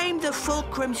to claim the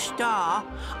Fulcrum Star,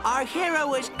 our hero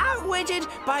was outwitted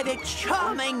by the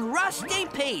charming Rusty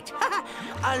Pete,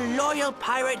 a loyal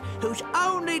pirate whose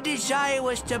only desire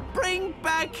was to bring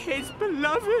back his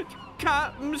beloved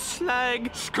Captain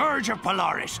Slag. Scourge of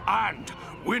Polaris and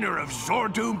winner of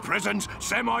Zordoom Prison's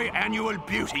semi-annual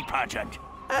beauty pageant.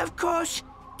 Of course,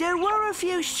 there were a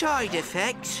few side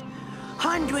effects.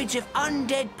 Hundreds of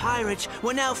undead pirates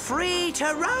were now free to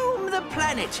roam the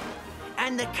planet.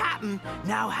 And the captain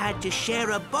now had to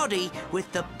share a body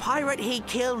with the pirate he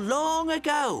killed long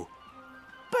ago.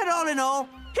 But all in all,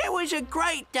 it was a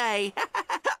great day.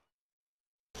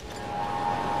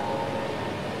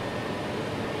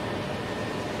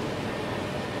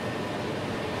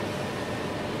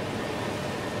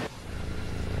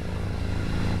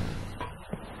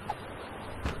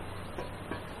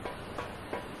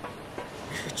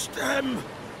 It's them!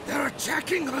 They're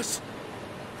attacking us!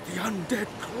 The undead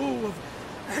crew of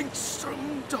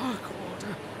Angstrom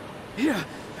Darkwater. Here,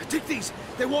 take these.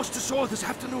 They washed ashore this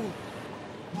afternoon.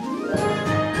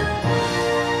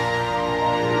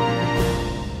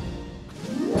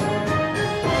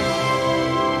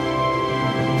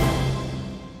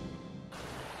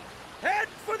 Head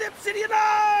for the Obsidian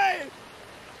Eye!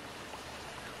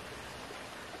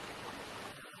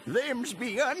 Them's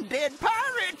be undead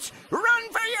pirates! Run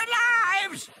for your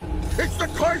lives! It's the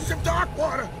curse of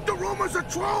Darkwater! The rumors are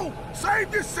true!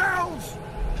 Save yourselves!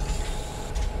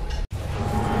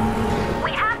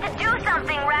 We have to do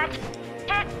something, Ratchet.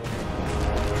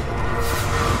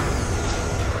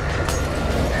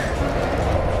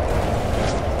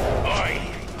 Oi!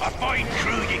 A fine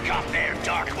crew you got there,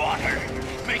 Darkwater.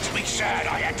 Makes me sad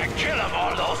I had to kill them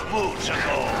all those moons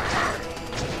ago.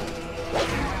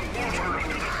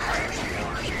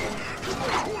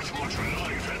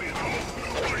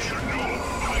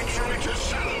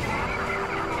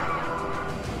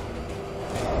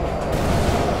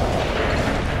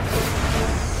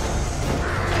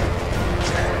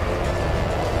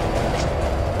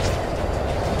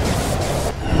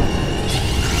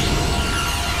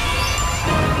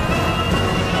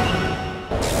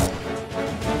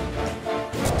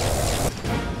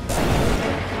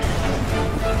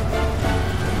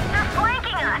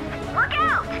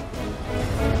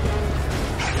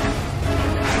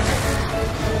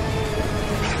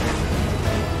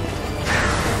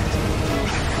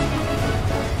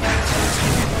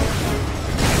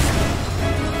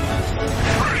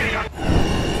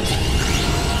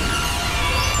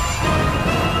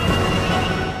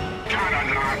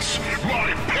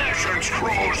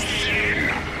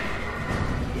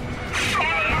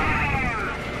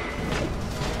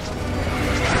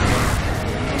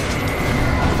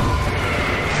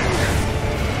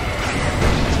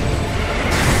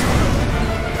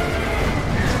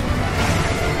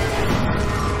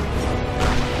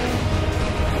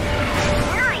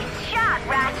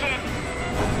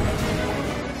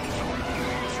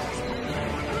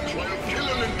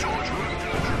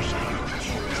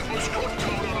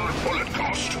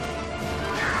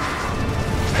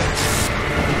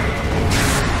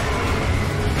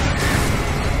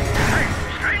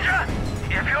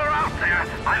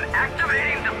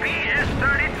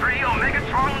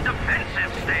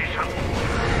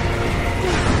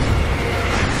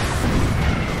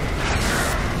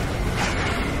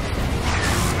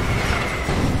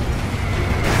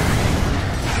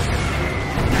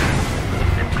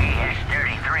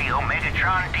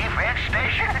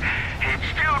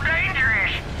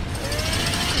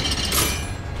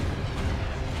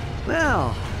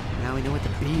 Well, now we know what the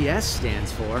BS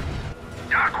stands for.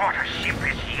 Darkwater ship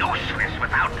is useless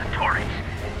without the turrets.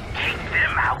 Take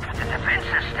them out of the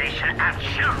defensive station and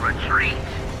she'll retreat.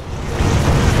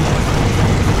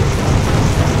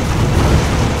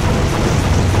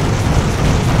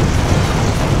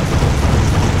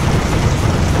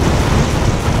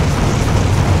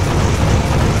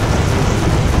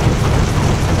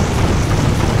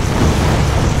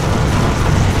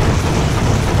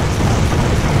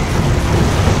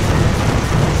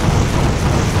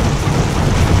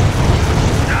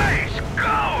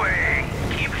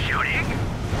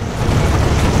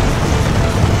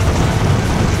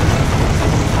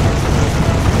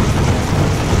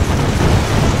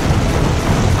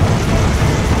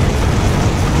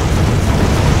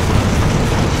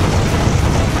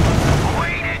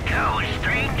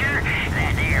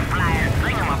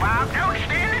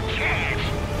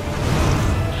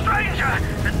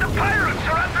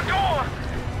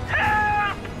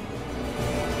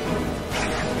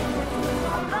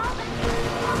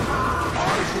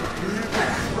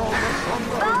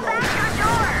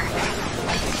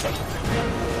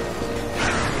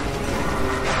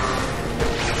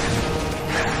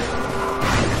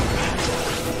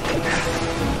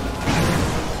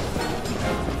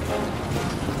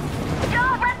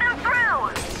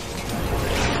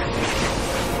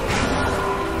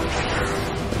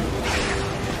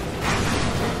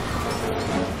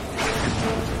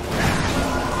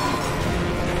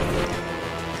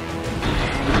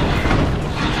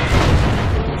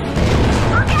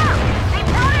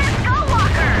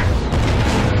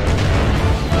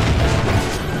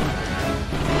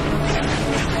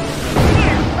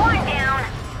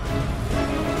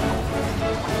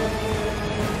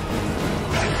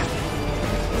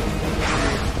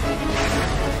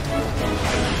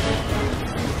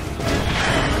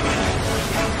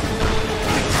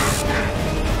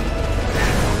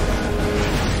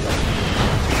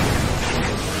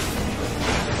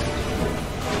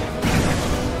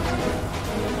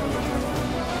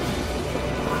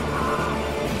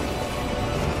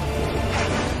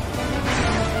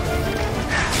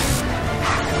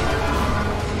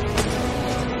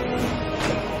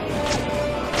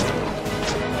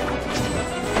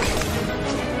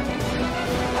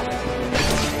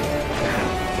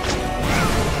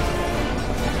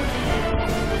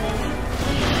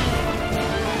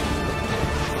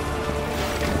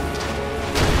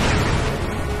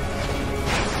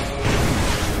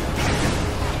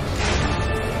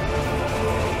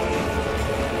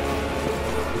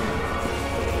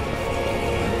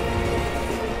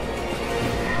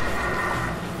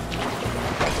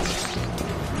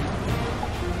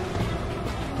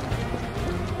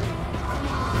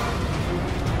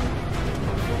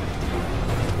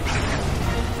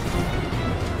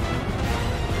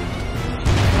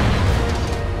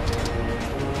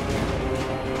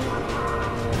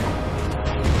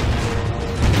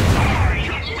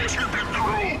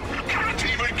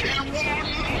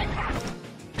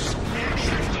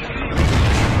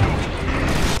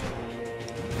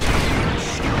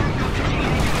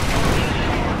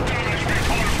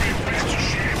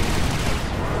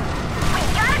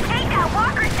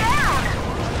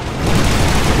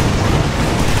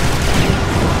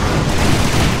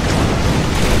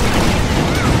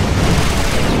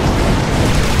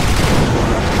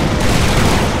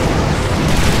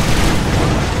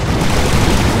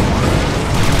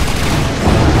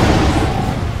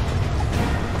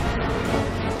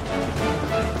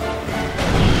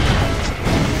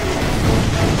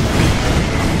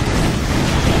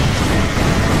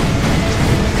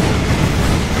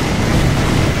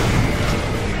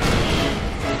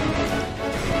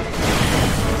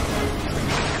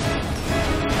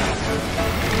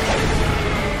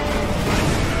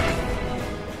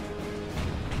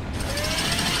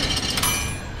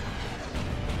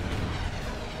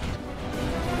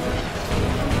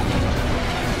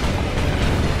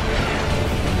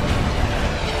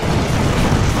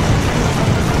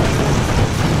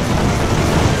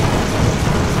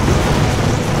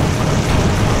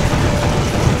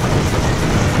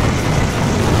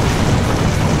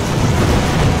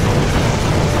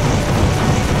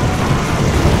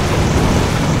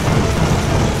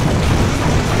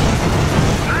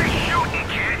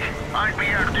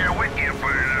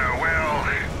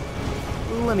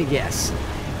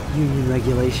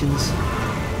 regulations?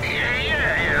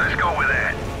 Yeah, let's go with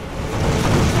that.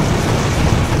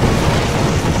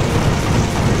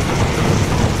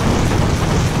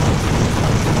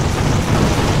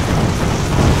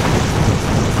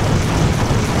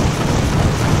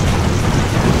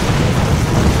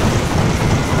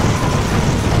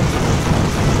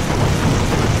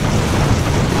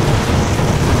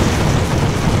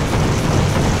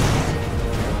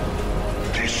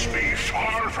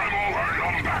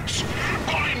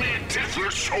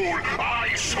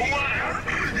 I swear,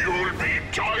 you'll be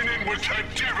dining with the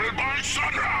devil by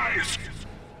sunrise!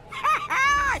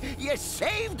 You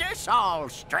saved us all,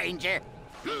 stranger.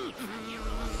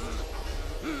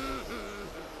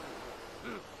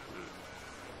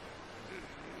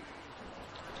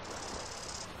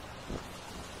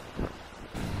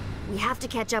 We have to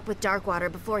catch up with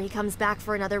Darkwater before he comes back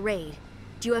for another raid.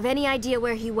 Do you have any idea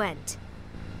where he went?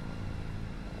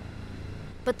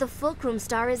 But the Fulcrum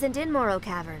Star isn't in Morrow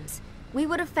Caverns. We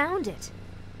would have found it.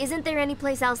 Isn't there any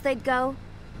place else they'd go?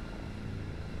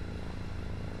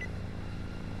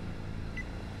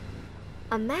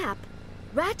 A map?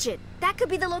 Ratchet, that could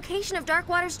be the location of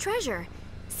Darkwater's treasure.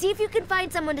 See if you can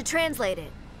find someone to translate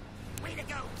it. Way to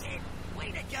go, kid!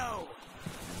 Way to go!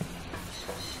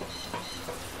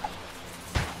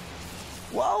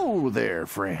 Whoa there,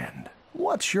 friend.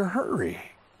 What's your hurry?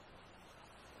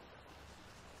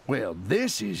 Well,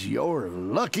 this is your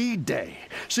lucky day.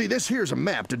 See, this here's a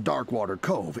map to Darkwater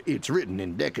Cove. It's written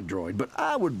in Decadroid, but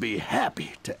I would be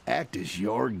happy to act as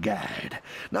your guide.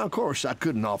 Now, of course, I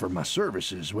couldn't offer my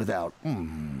services without,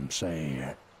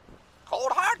 say...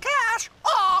 Cold hard cash!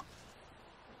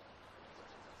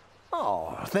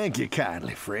 Oh, thank you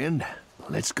kindly, friend.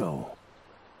 Let's go.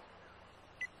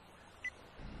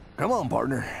 Come on,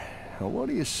 partner. What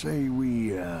do you say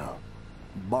we,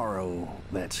 borrow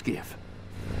that skiff?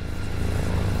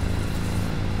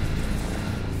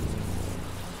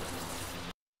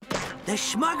 The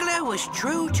smuggler was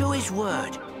true to his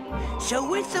word. So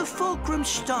with the Fulcrum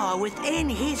Star within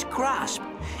his grasp,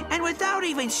 and without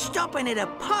even stopping at a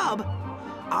pub,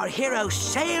 our hero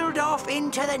sailed off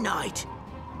into the night.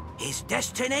 His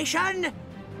destination?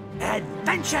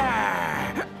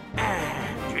 Adventure!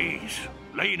 Jeez,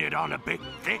 laying it on a bit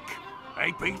thick,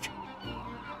 eh, Pete?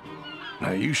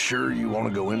 Are you sure you want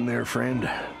to go in there, friend?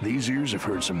 These ears have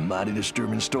heard some mighty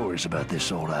disturbing stories about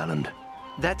this old island.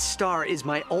 That star is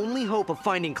my only hope of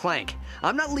finding Clank.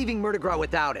 I'm not leaving Murdergraw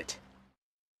without it.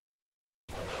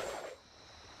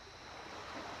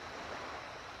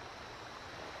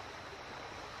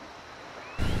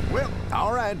 Well,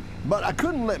 all right, but I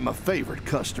couldn't let my favorite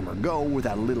customer go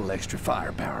without a little extra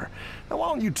firepower. Now, why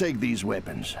don't you take these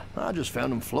weapons? I just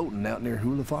found them floating out near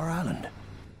Hulafar Island.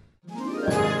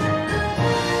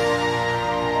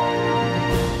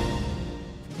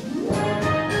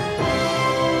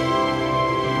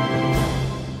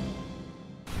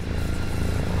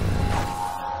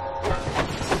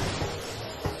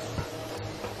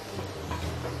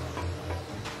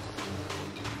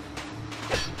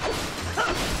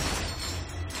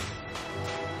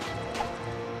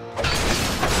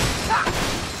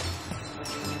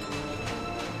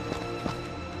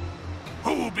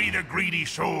 Be the greedy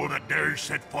soul that dares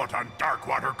set foot on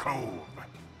Darkwater Cove.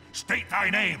 State thy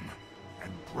name,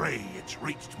 and pray it's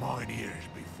reached mine ears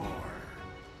before.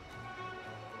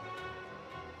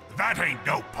 That ain't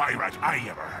no pirate I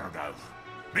ever heard of.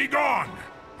 Be gone,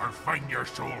 or find your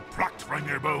soul plucked from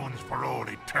your bones for all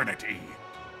eternity.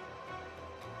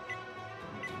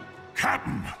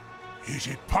 Captain, is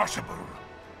it possible?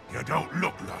 You don't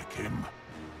look like him,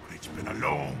 but it's been a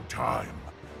long time.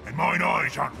 And mine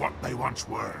eyes aren't what they once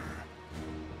were.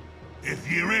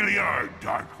 If you really are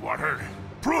Darkwater,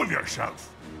 prove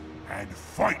yourself and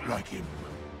fight like him.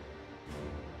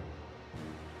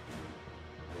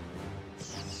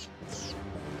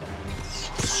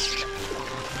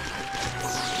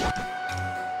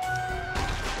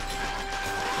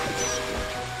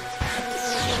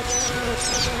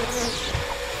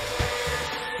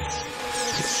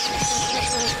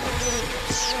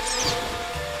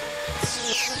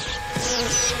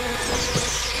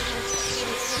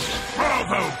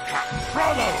 Bravo, Captain,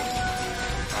 bravo!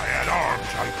 If I had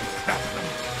arms, I could clap them.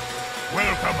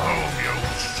 Welcome home, you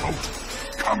old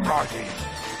soot. Come right in.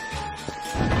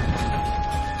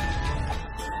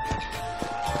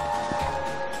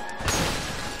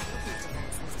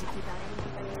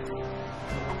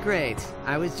 Great.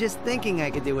 I was just thinking I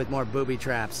could do with more booby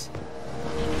traps.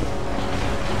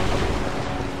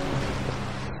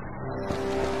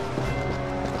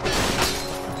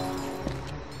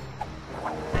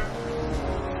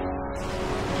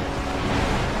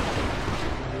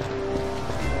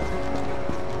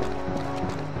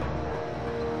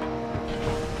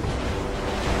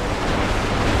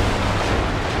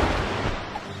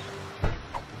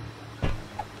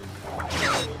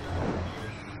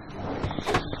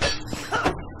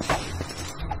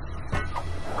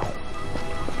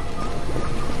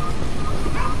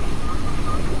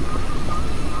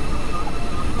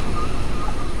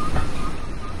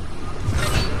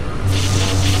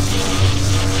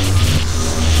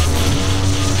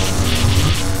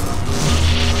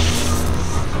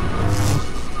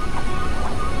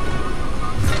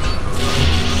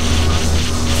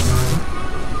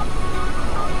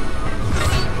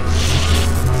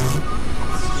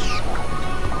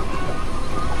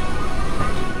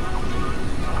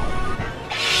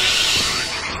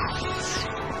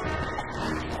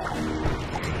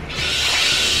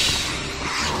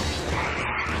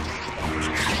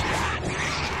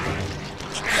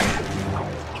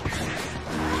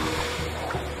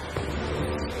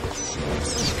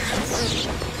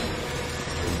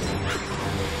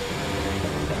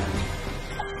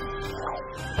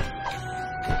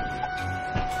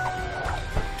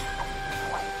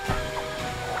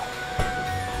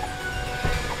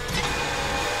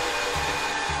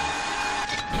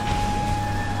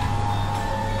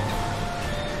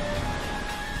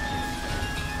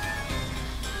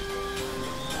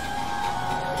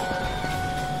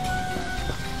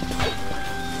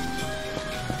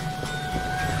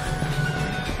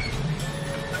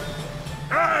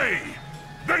 Hey!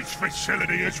 This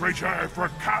facility is reserved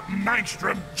for Captain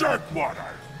Angstrom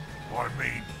Jerkwater. I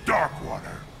mean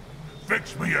Darkwater.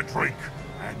 Fix me a drink,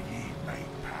 and ye may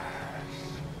pass.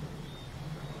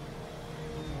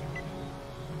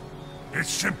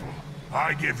 It's simple.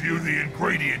 I give you the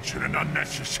ingredients in an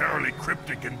unnecessarily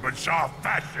cryptic and bizarre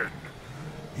fashion.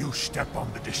 You step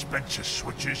on the dispenser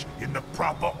switches in the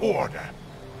proper order.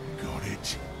 Got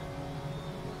it?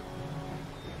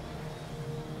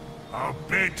 A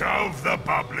bit of the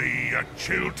bubbly, a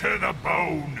chill to the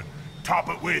bone. Top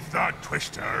it with a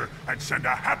twister, and send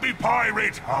a happy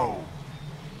pirate home.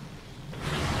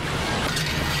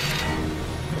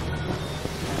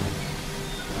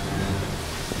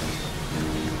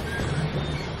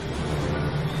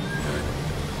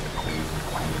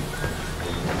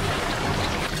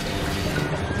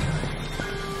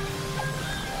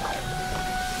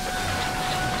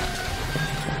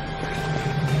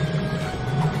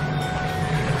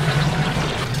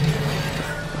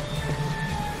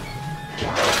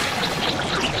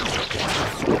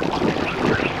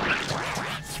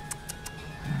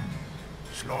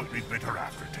 Slightly bitter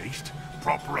aftertaste,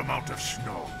 proper amount of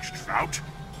snogs, trout.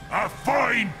 A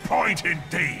fine point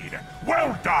indeed.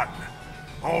 Well done.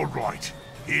 All right,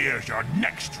 here's your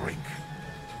next drink.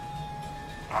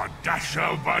 A dash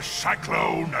of a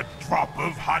cyclone, a drop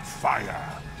of hot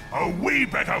fire. A wee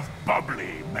bit of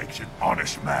bubbly makes an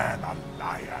honest man a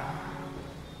liar.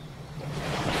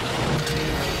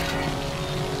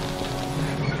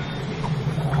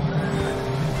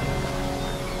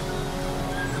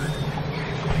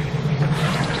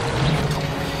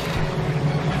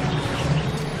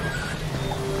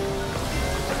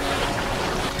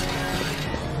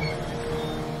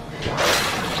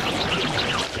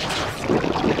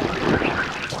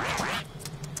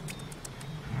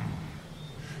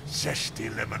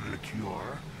 Zesty lemon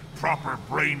liqueur, proper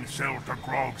brain cell to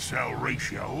grog cell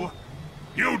ratio.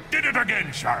 You did it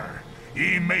again, sir.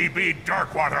 Ye may be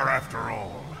Darkwater after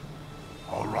all.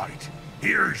 All right,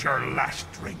 here's your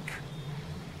last drink.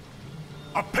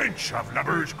 A pinch of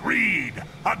lover's greed,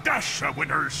 a dash of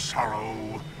winter's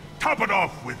sorrow. Top it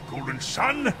off with golden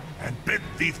sun, and bid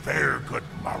thee fair good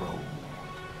morrow.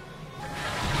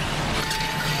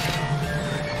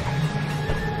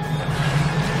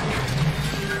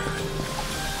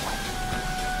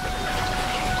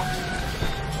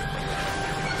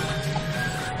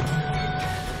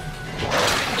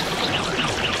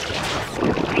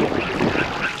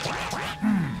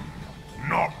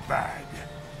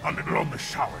 A little on the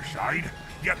sour side,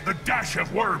 yet the dash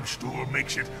of worm stool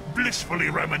makes it blissfully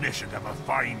reminiscent of a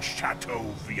fine Chateau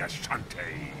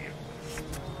Viasante.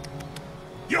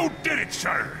 You did it,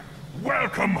 sir!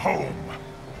 Welcome home!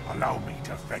 Allow me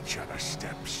to fetch you the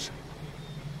steps.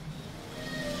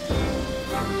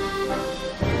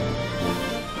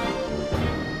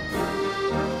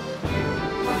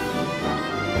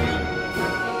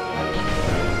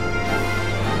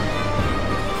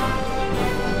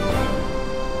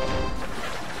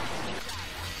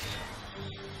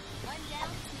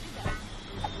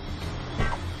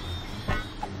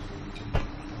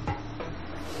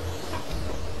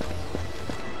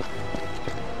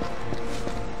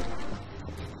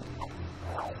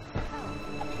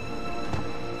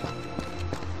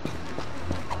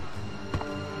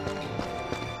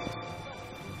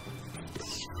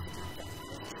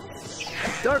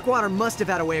 Darkwater must have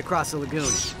had a way across the lagoon.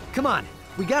 Come on,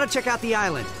 we gotta check out the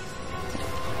island.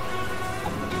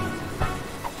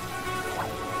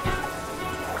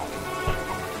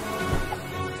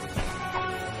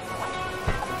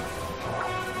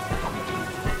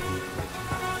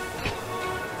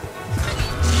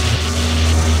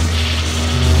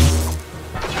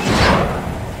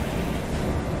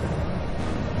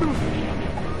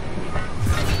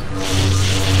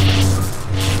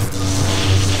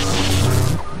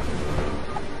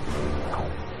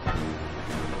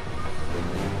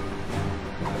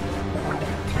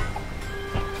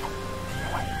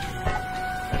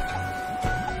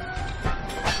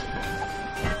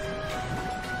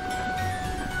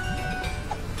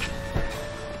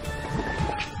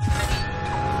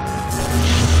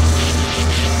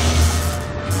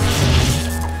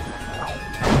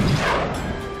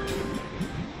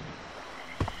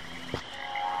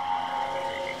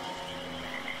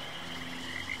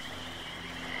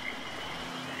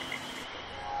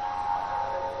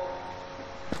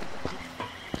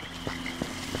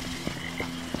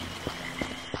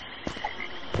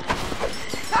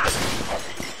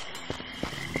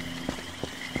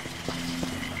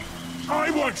 I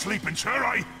wasn't sleeping,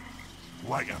 sir,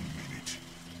 Wait a minute.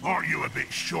 Aren't you a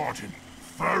bit short and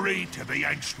furry to be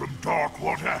Angstrom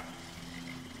Darkwater?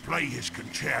 play his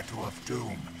concerto of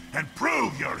doom and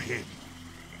prove you're him.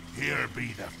 Here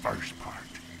be the first part.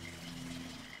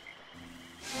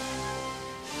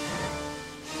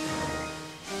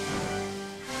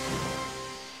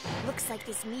 Looks like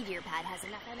this meteor pad has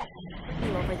enough energy to put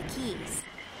you over the keys.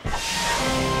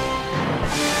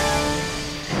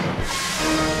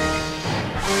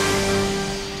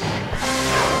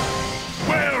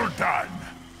 Well done!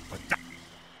 But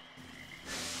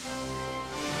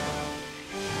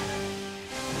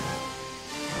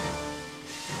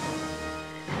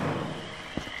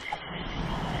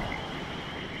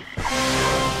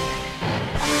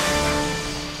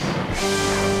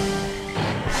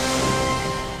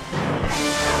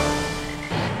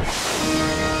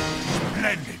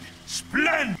splendid!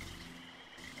 Splendid!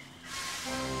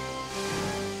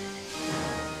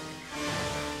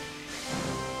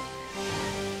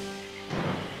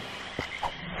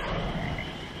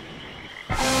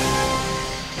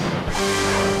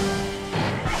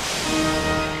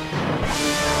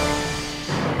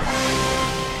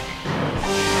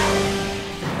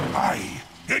 Aye,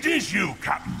 it is you,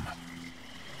 Captain.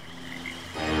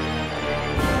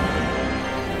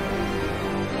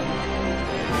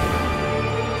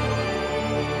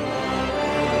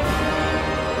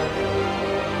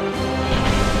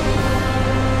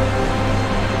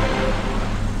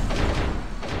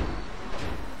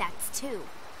 That's 2.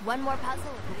 One more puzzle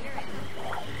and we're in.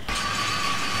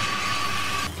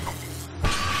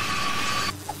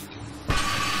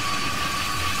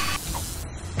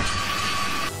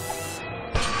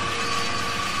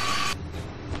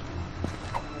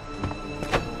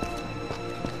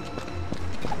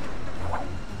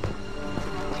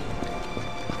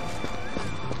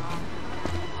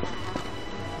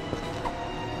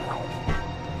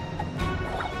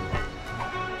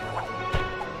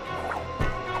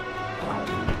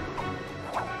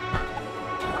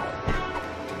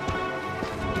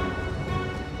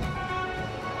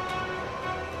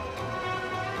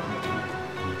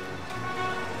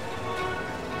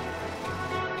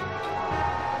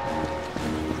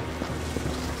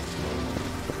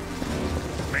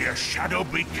 May a shadow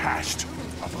be cast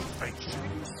of a face.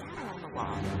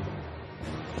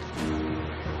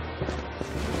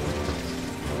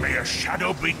 May a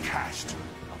shadow be cast.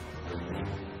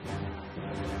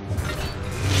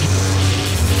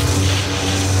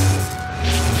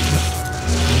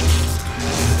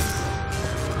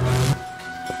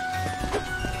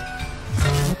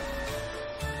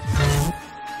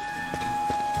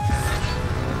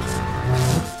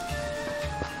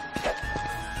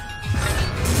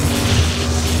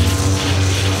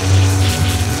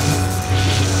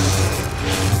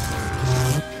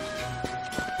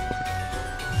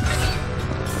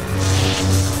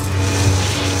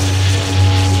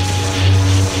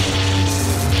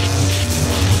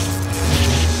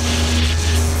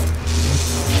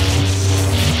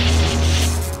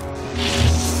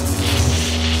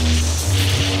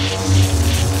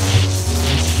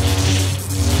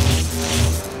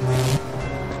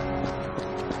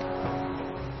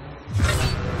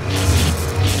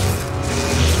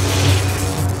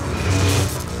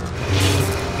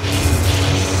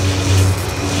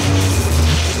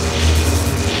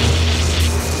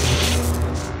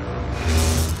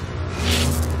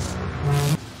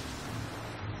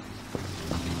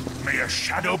 May a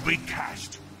shadow be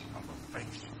cast of a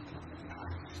face.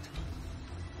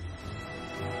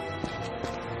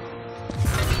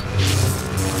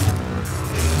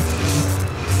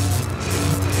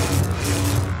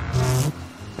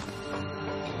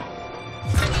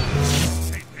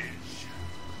 It is.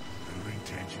 Building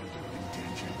tension, building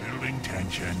tension, building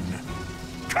tension.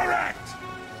 Correct!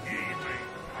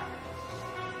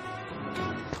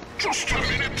 Just a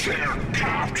minute there,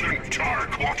 Captain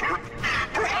Darkwater.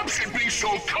 Perhaps you'd be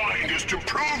so kind as to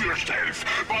prove yourself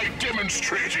by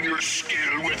demonstrating your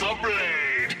skill with a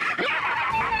blade.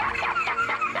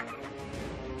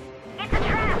 It's a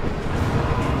trap!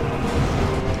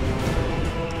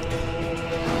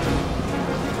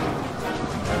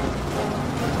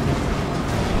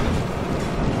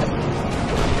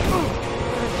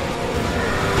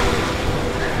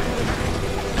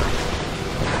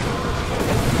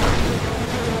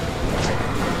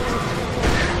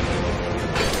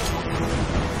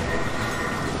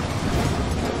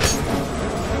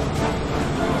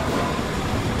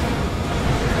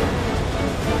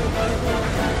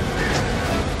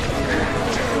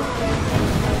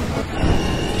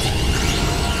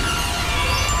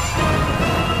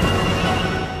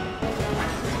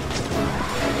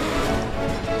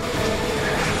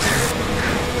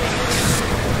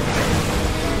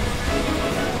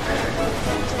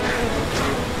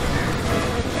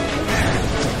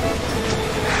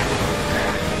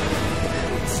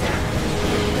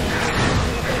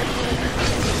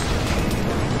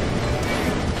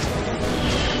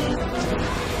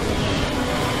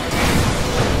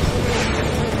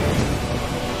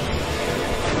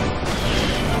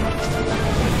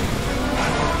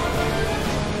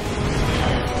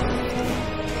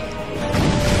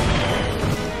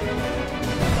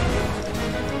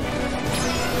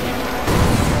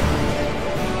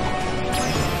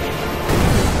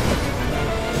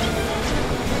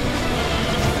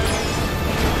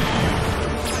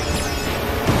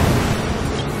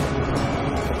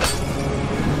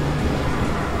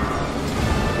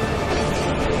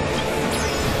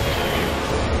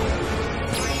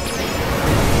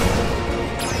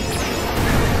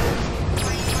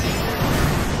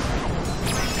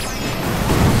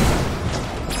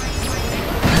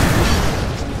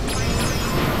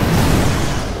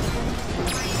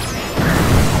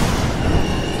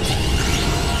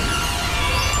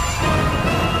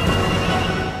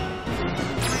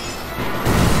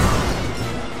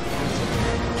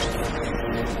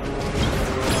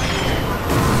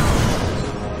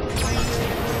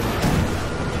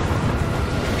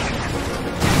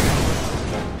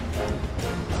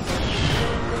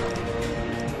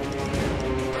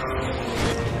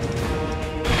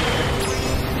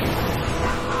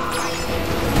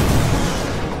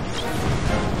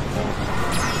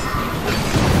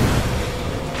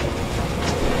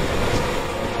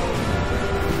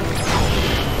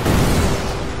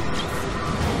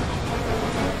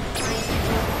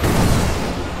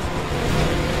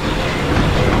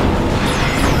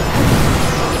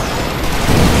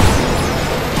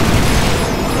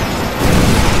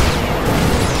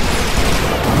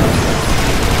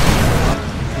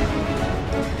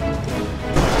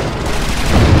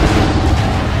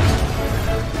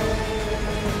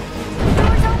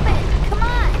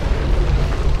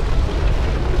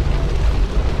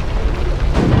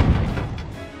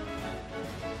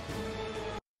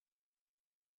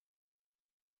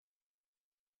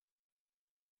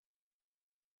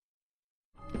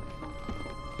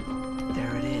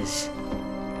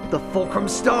 The Fulcrum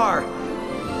Star!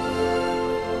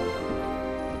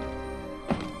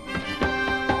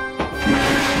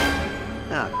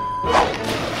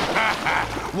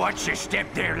 Watch your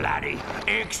step there, laddie.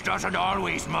 X doesn't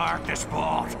always mark the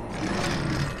spot.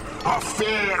 A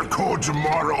fair good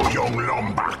tomorrow, young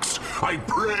lumbax. I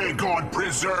pray God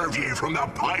preserve ye from the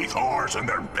pythors and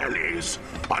their bellies.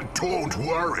 And don't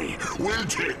worry, we'll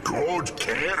take good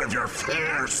care of your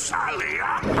fair Sally.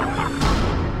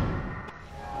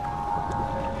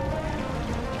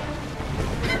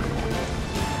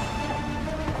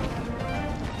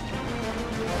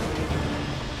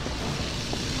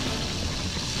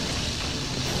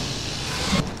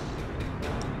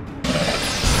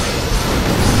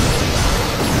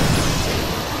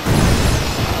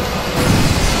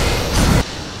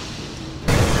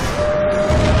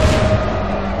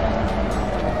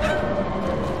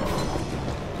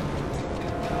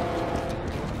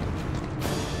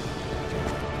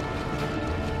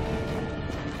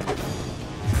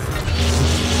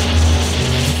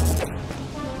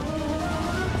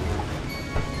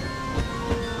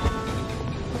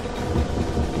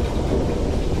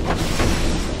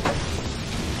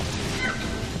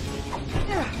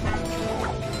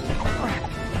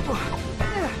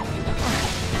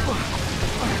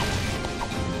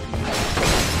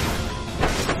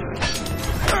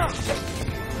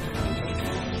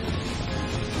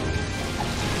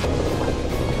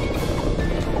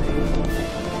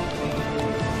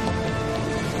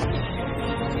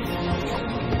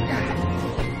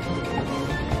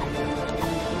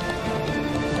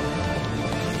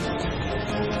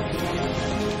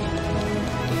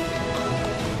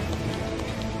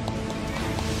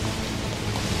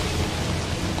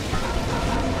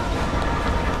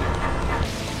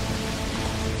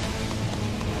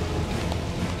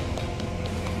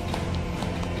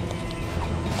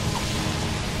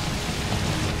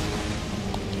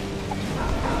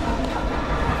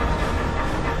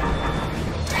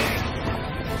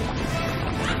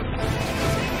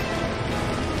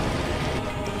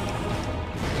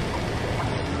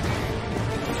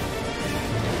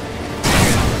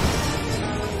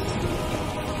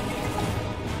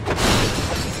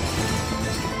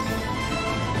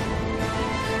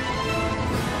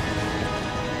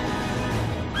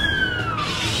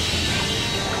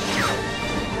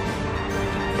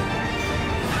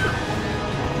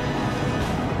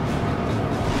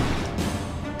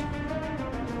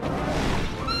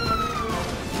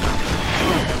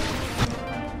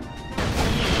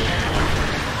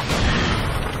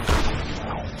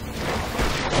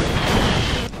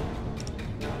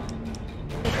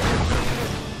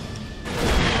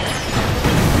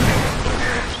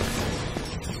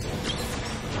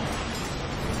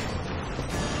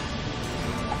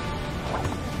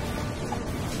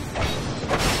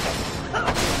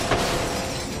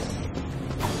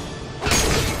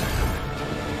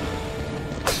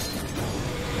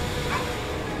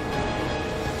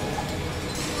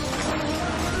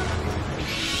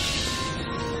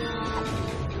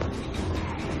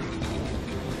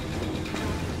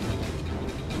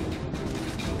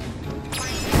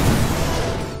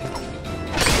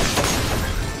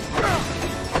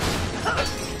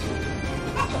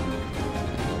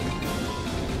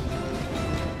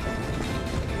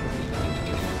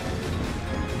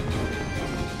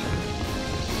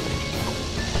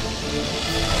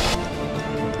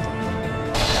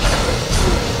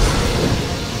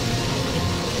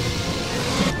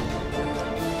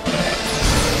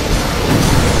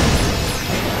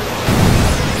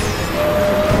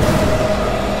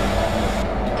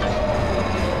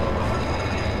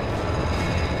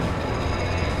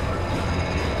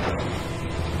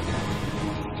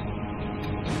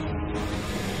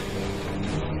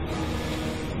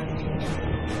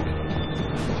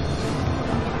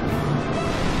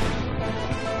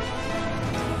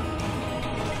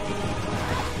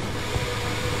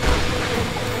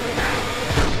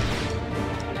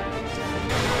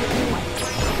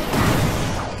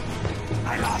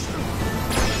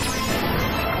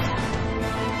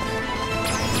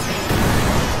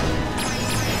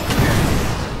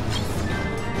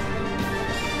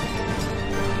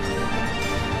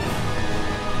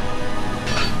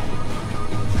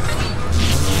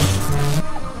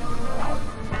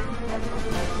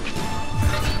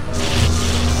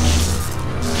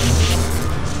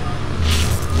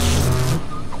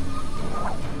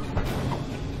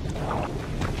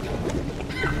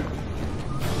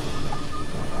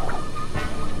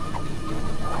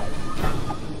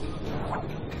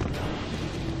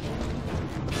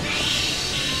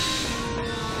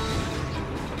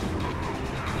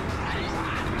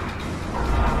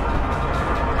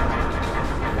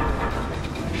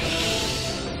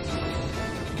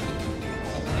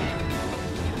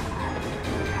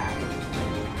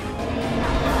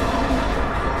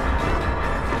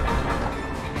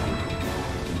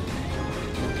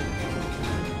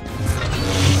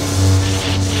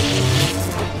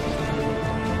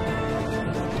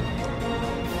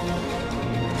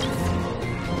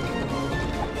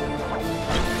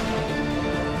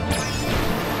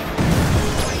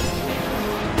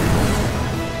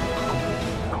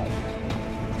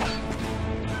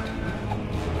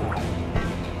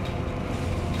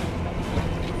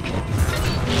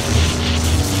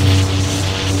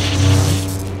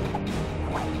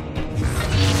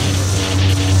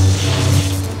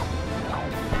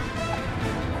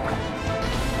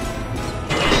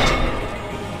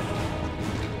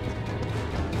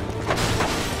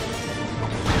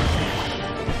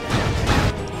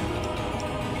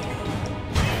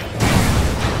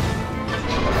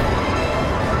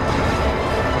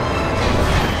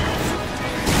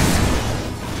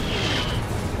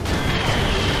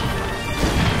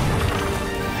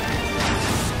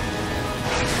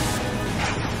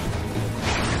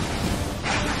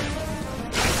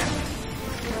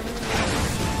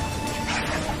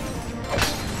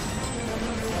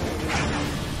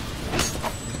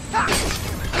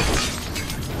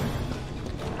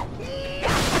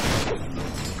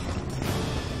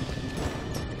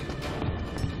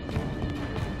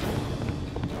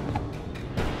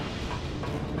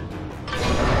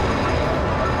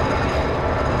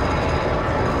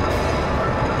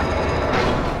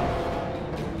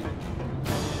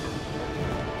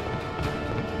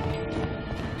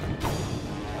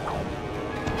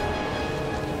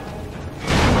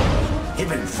 He'd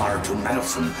been far too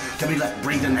meddlesome to be left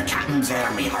breathing the captain's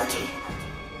air, me hearty.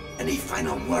 Any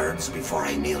final words before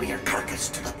I nail your carcass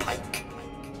to the pike?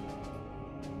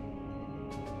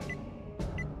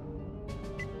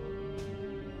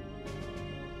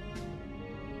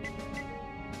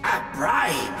 A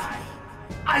bribe?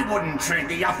 I wouldn't trade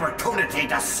the opportunity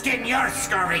to skin your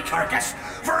scurvy carcass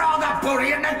for all the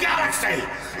booty in the galaxy!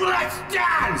 Let's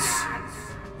dance!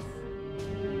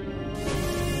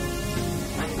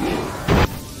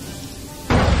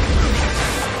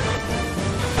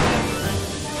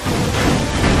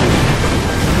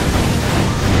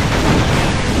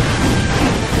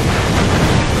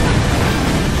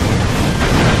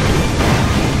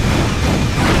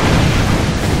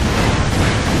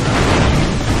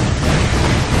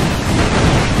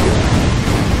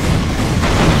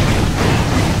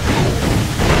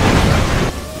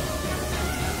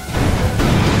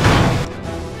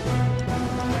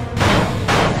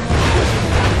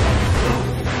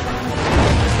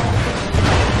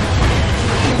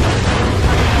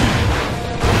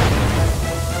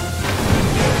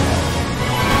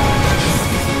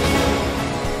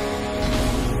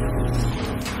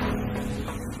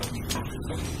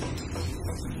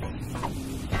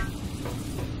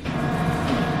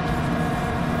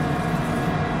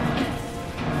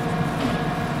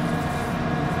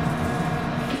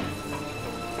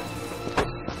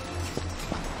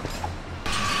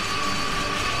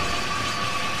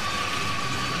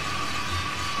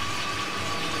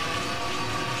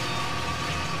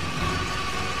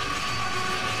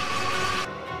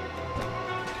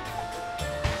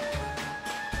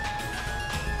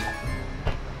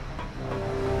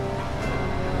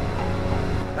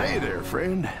 Hey there,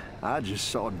 friend. I just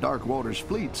saw Darkwater's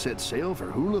fleet set sail for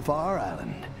Hulafar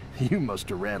Island. You must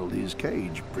have rattled his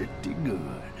cage pretty good.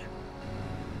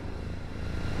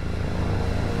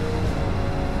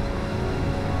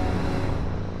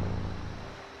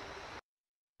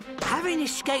 Having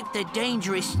escaped the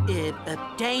dangerous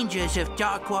dangers of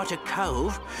Darkwater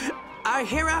Cove, our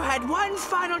hero had one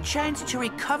final chance to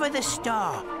recover the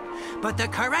star. But the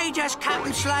courageous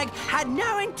Captain Slag had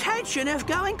no intention of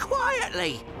going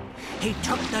quietly. He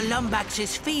took the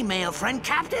Lumbax's female friend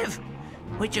captive,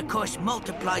 which of course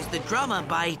multiplies the drummer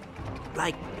by,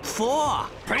 like, 4.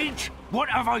 Pete, what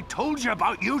have I told you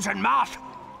about using math?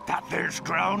 That there's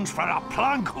grounds for a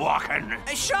plank walking.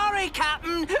 Sorry,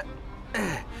 Captain.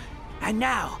 And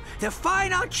now, the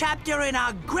final chapter in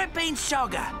our gripping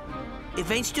saga.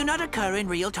 Events do not occur in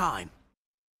real time.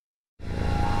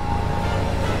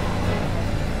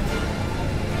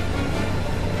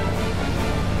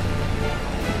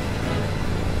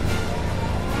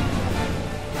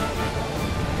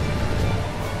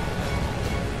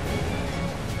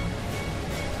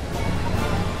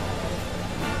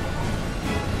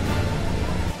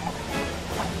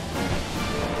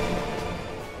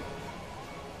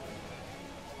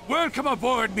 Welcome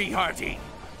aboard, me hearty.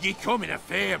 Ye come in a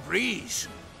fair breeze.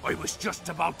 I was just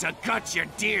about to gut your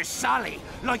dear Sally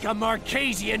like a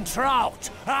Marquesian trout.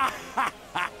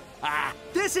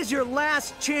 This is your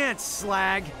last chance,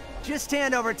 Slag. Just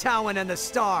hand over Towin and the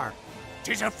star.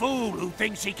 'Tis a fool who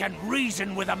thinks he can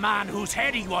reason with a man whose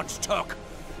head he once took.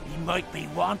 He might be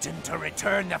wanting to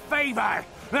return the favor.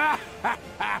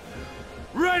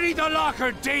 Ready the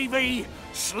locker, Davy.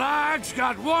 Slag's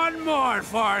got one more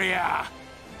for ya.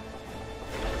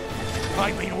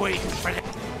 I've been waiting for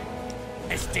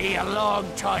this day a long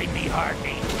time, me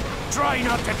hearty. Try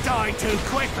not to die too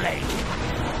quickly.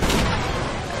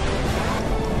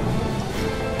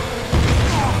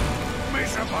 Oh,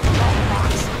 miserable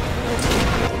robots!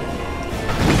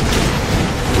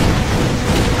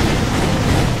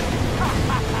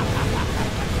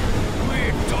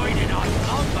 We're dining on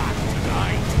Lombax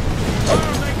tonight.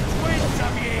 I'll make twins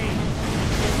of ye!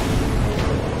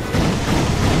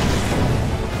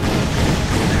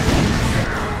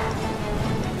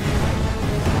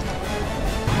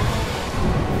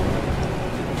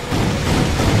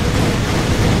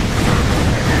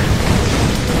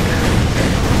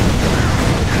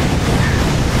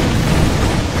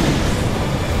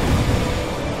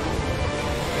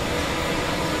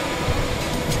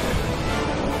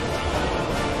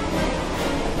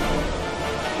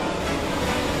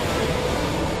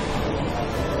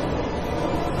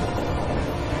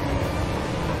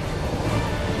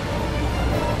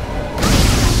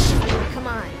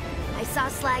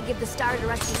 Give the star to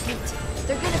Rusty's feet.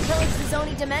 They're gonna pillage the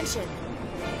Zoni dimension.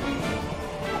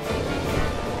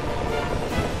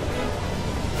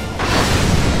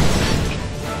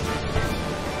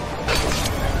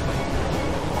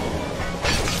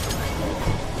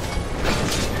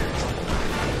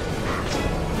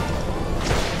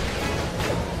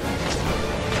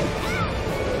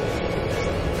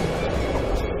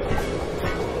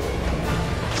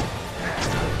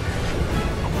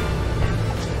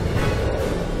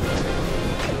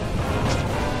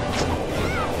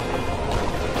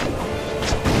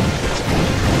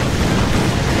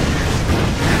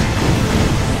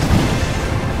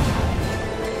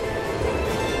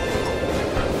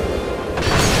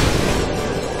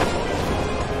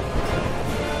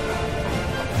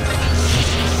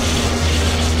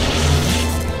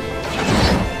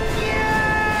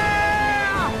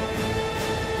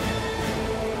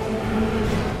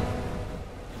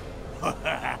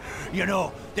 You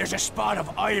know, there's a spot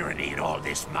of irony in all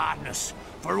this madness.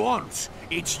 For once,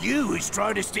 it's you who's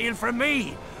trying to steal from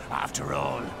me. After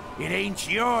all, it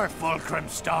ain't your fulcrum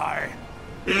star.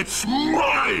 It's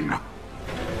mine! The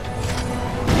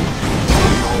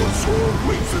old sword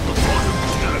waits at the bottom to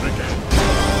kill it again.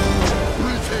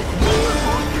 We'll take more and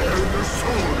more care in your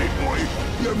soul, big boy.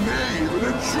 You may even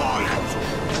enjoy it.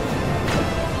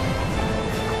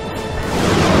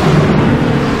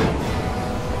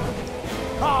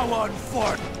 How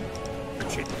unfortunate.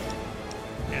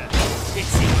 It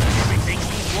seems that everything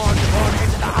he wanted falls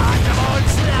into the hands of old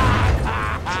Slag.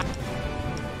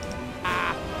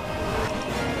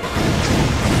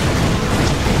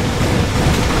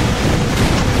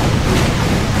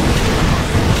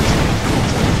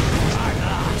 At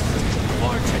last,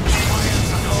 fortune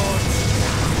smiles on old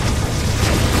Slag.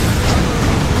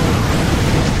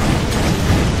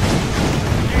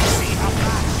 Let's see how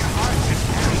fast your heart can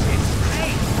carry this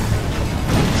plate.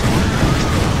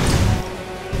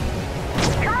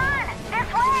 Come on, this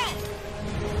way!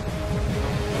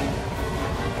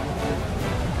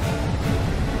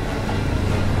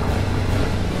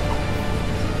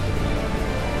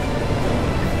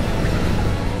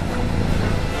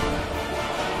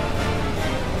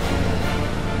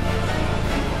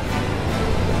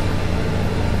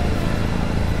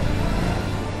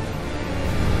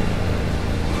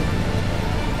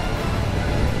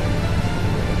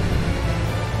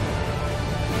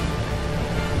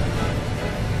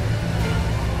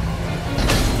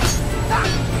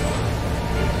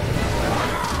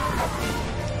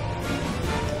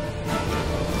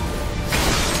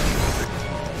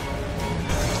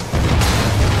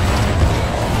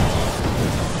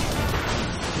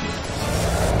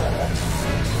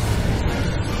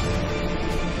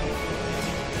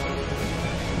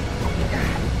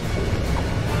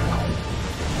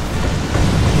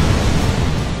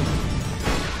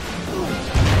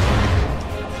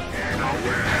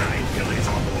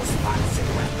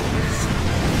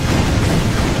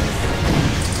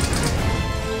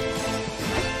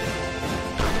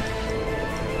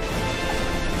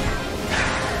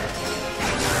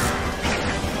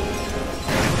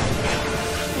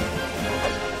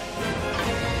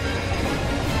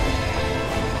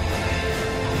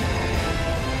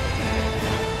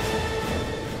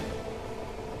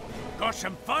 Got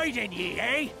some fight in ye,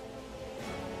 eh?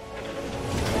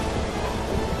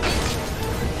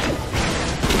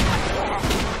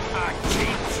 A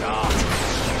cheap shot.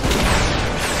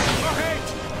 A hit!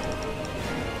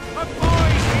 A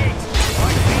boy's hit!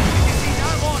 I think you see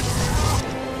that one!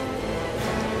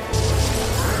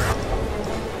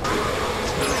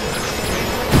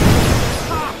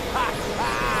 Ha ha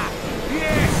ha!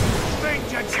 Yes!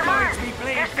 Vengeance finds me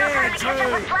playing fair and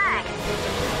true!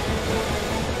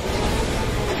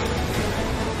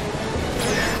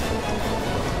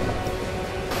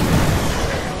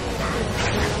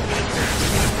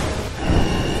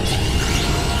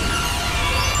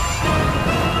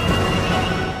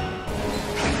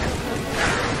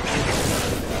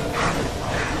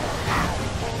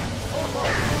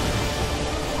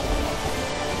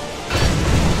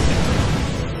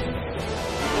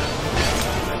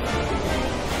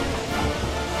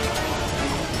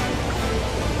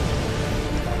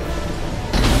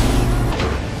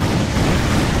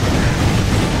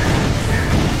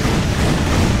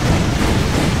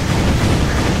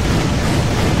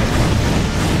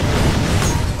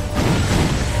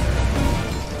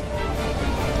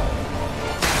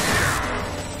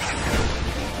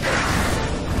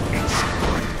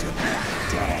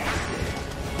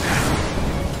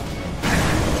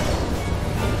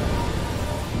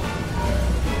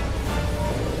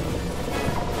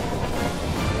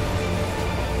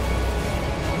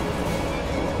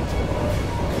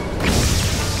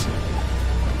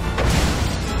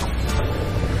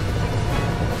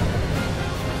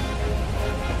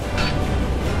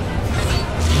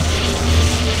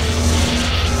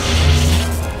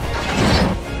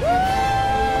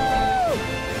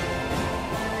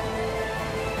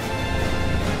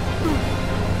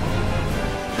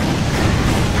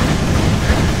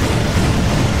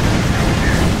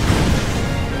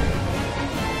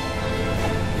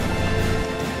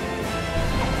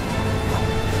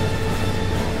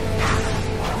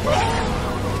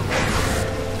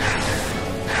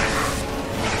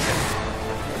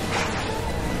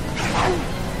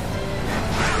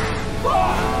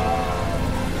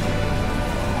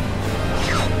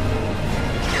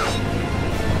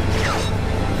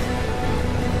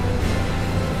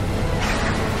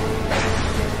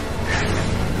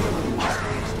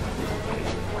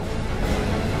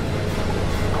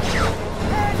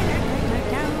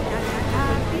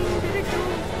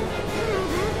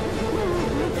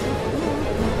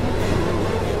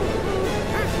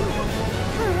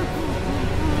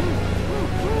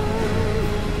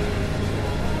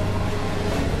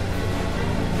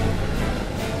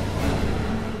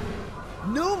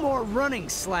 No more running,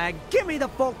 slag. Give me the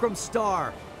Fulcrum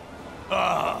Star.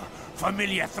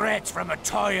 Familiar threats from a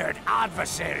tired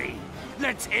adversary.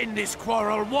 Let's end this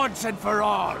quarrel once and for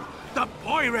all. The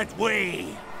pirate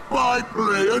way. By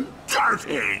playing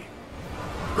dirty.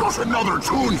 Got another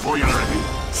tune for you, Eddie.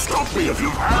 Stop me if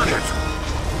you've heard it.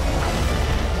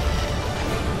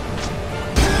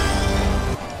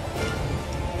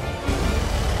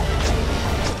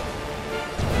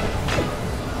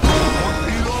 Won't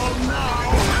be long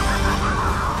now.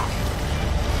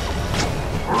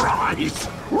 Rise!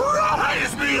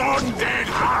 Rise, me undead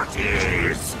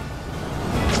hearties!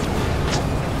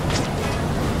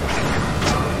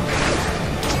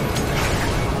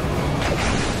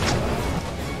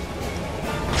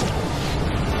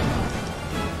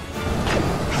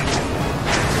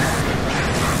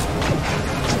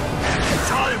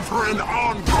 For an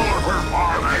encore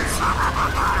performance!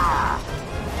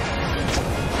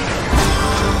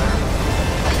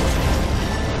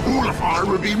 Ulafar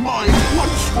will be mine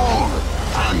once more,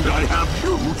 and I have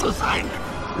you to thank.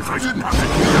 If I didn't have to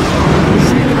kill you,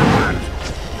 shake your hand.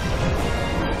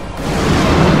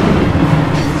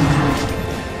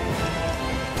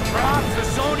 Perhaps the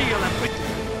Zodial have been...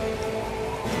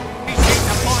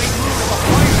 the fine move of a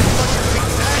pirate such as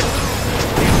himself.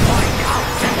 If my count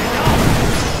set it up.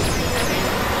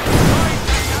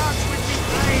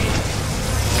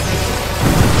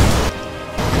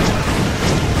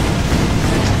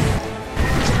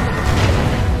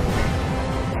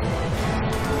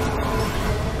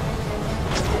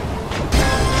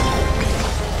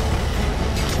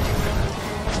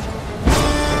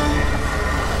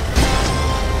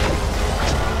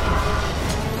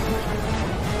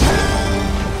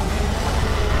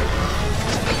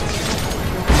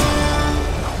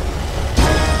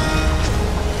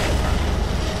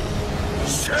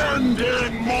 Send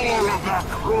in more of the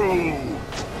crew!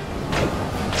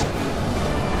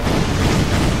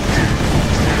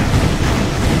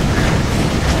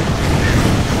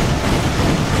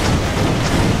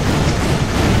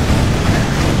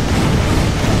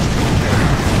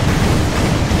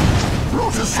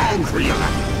 Wrote a song for you.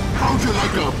 How'd you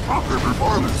like a proper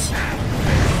performance?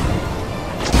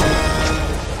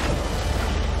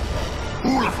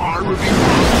 Ulafar would be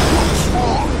once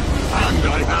more. And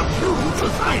I have you to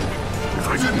thank. If I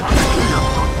didn't have to kill you,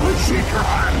 I'd shake your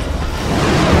hand.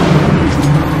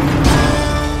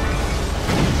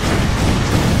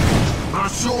 The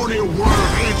Sony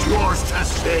world ain't yours to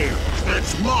save.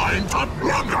 It's mine to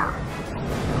plunder.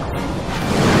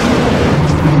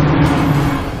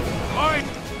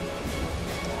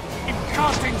 I'm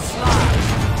casting slag,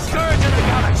 scourge of the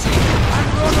galaxy, and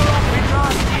runner-up in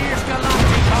last year's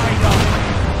galactic hideout.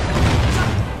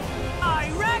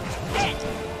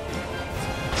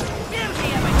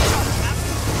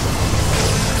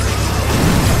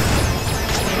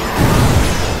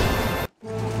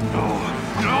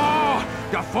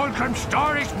 The Fulcrum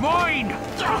Star is mine!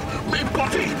 Me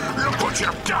buddy, look what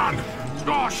you've done!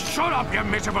 Oh, shut up, you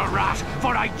miserable rat,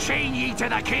 for I chain ye to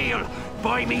the keel!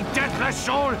 By me deathless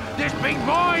soul, this be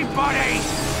my body!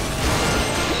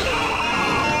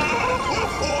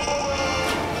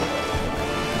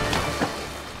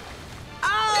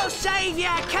 I'll save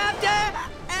ya, Captain!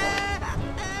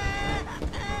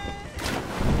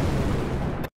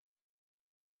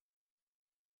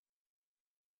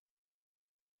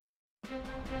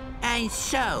 And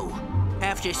so,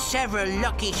 after several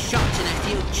lucky shots and a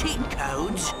few cheat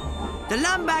codes, the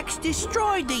Lombax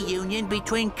destroyed the union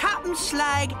between Captain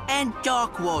Slag and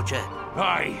Darkwater.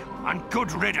 Aye, and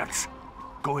good riddance.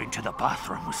 Going to the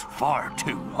bathroom was far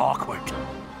too awkward.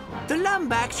 The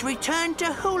Lombax returned to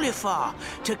Hulifar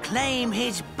to claim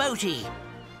his booty,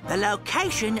 the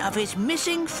location of his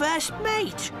missing first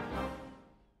mate.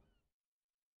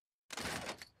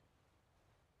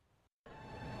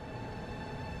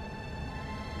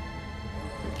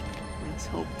 Let's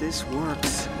hope this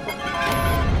works.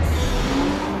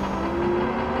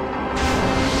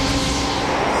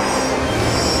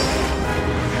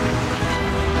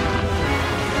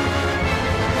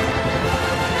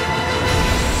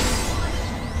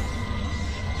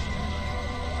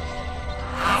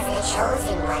 As the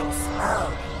chosen one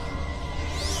spoke.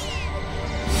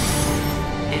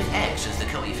 If x is the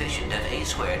coefficient of a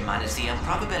squared minus the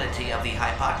improbability of the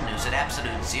hypotenuse at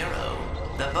absolute zero,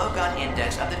 the Bogon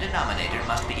index of the denominator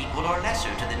must be equal or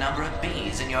lesser to the number of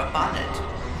bees in your bonnet.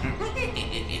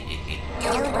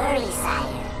 Don't worry,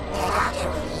 sire. The doctor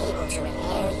will be able to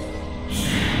repair you.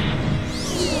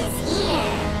 He is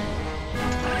here.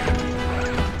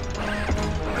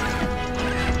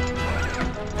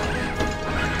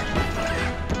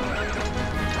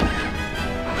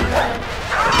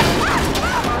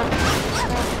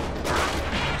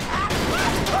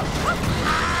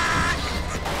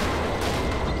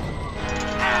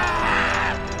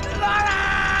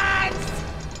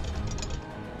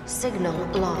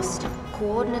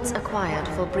 Coordinates acquired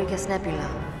for Brigus Nebula.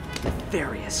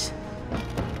 Nefarious.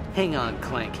 Hang on,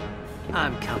 Clank.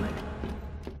 I'm coming.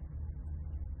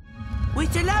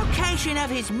 With the location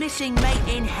of his missing mate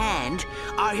in hand,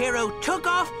 our hero took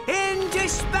off into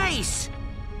space.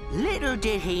 Little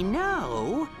did he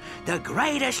know, the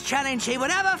greatest challenge he would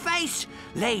ever face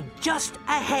lay just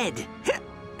ahead.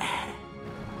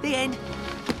 The end.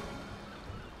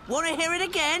 Want to hear it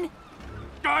again?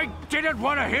 I didn't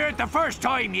want to hear it the first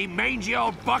time, you mangy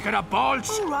old bucket of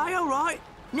balls. All right.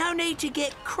 No need to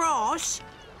get cross.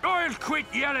 I'll quit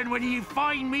yelling when you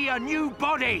find me a new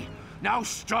body. Now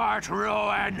start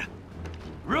rowing.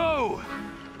 Row!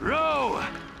 Row!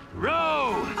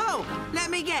 Row! Oh, let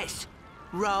me guess.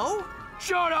 Row?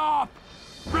 Shut up!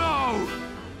 Row!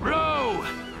 Row!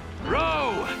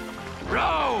 Row!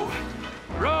 Row!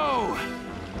 Row!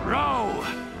 Row!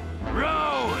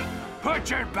 Row!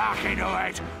 Put your back into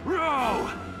it! Row!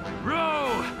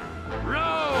 Row!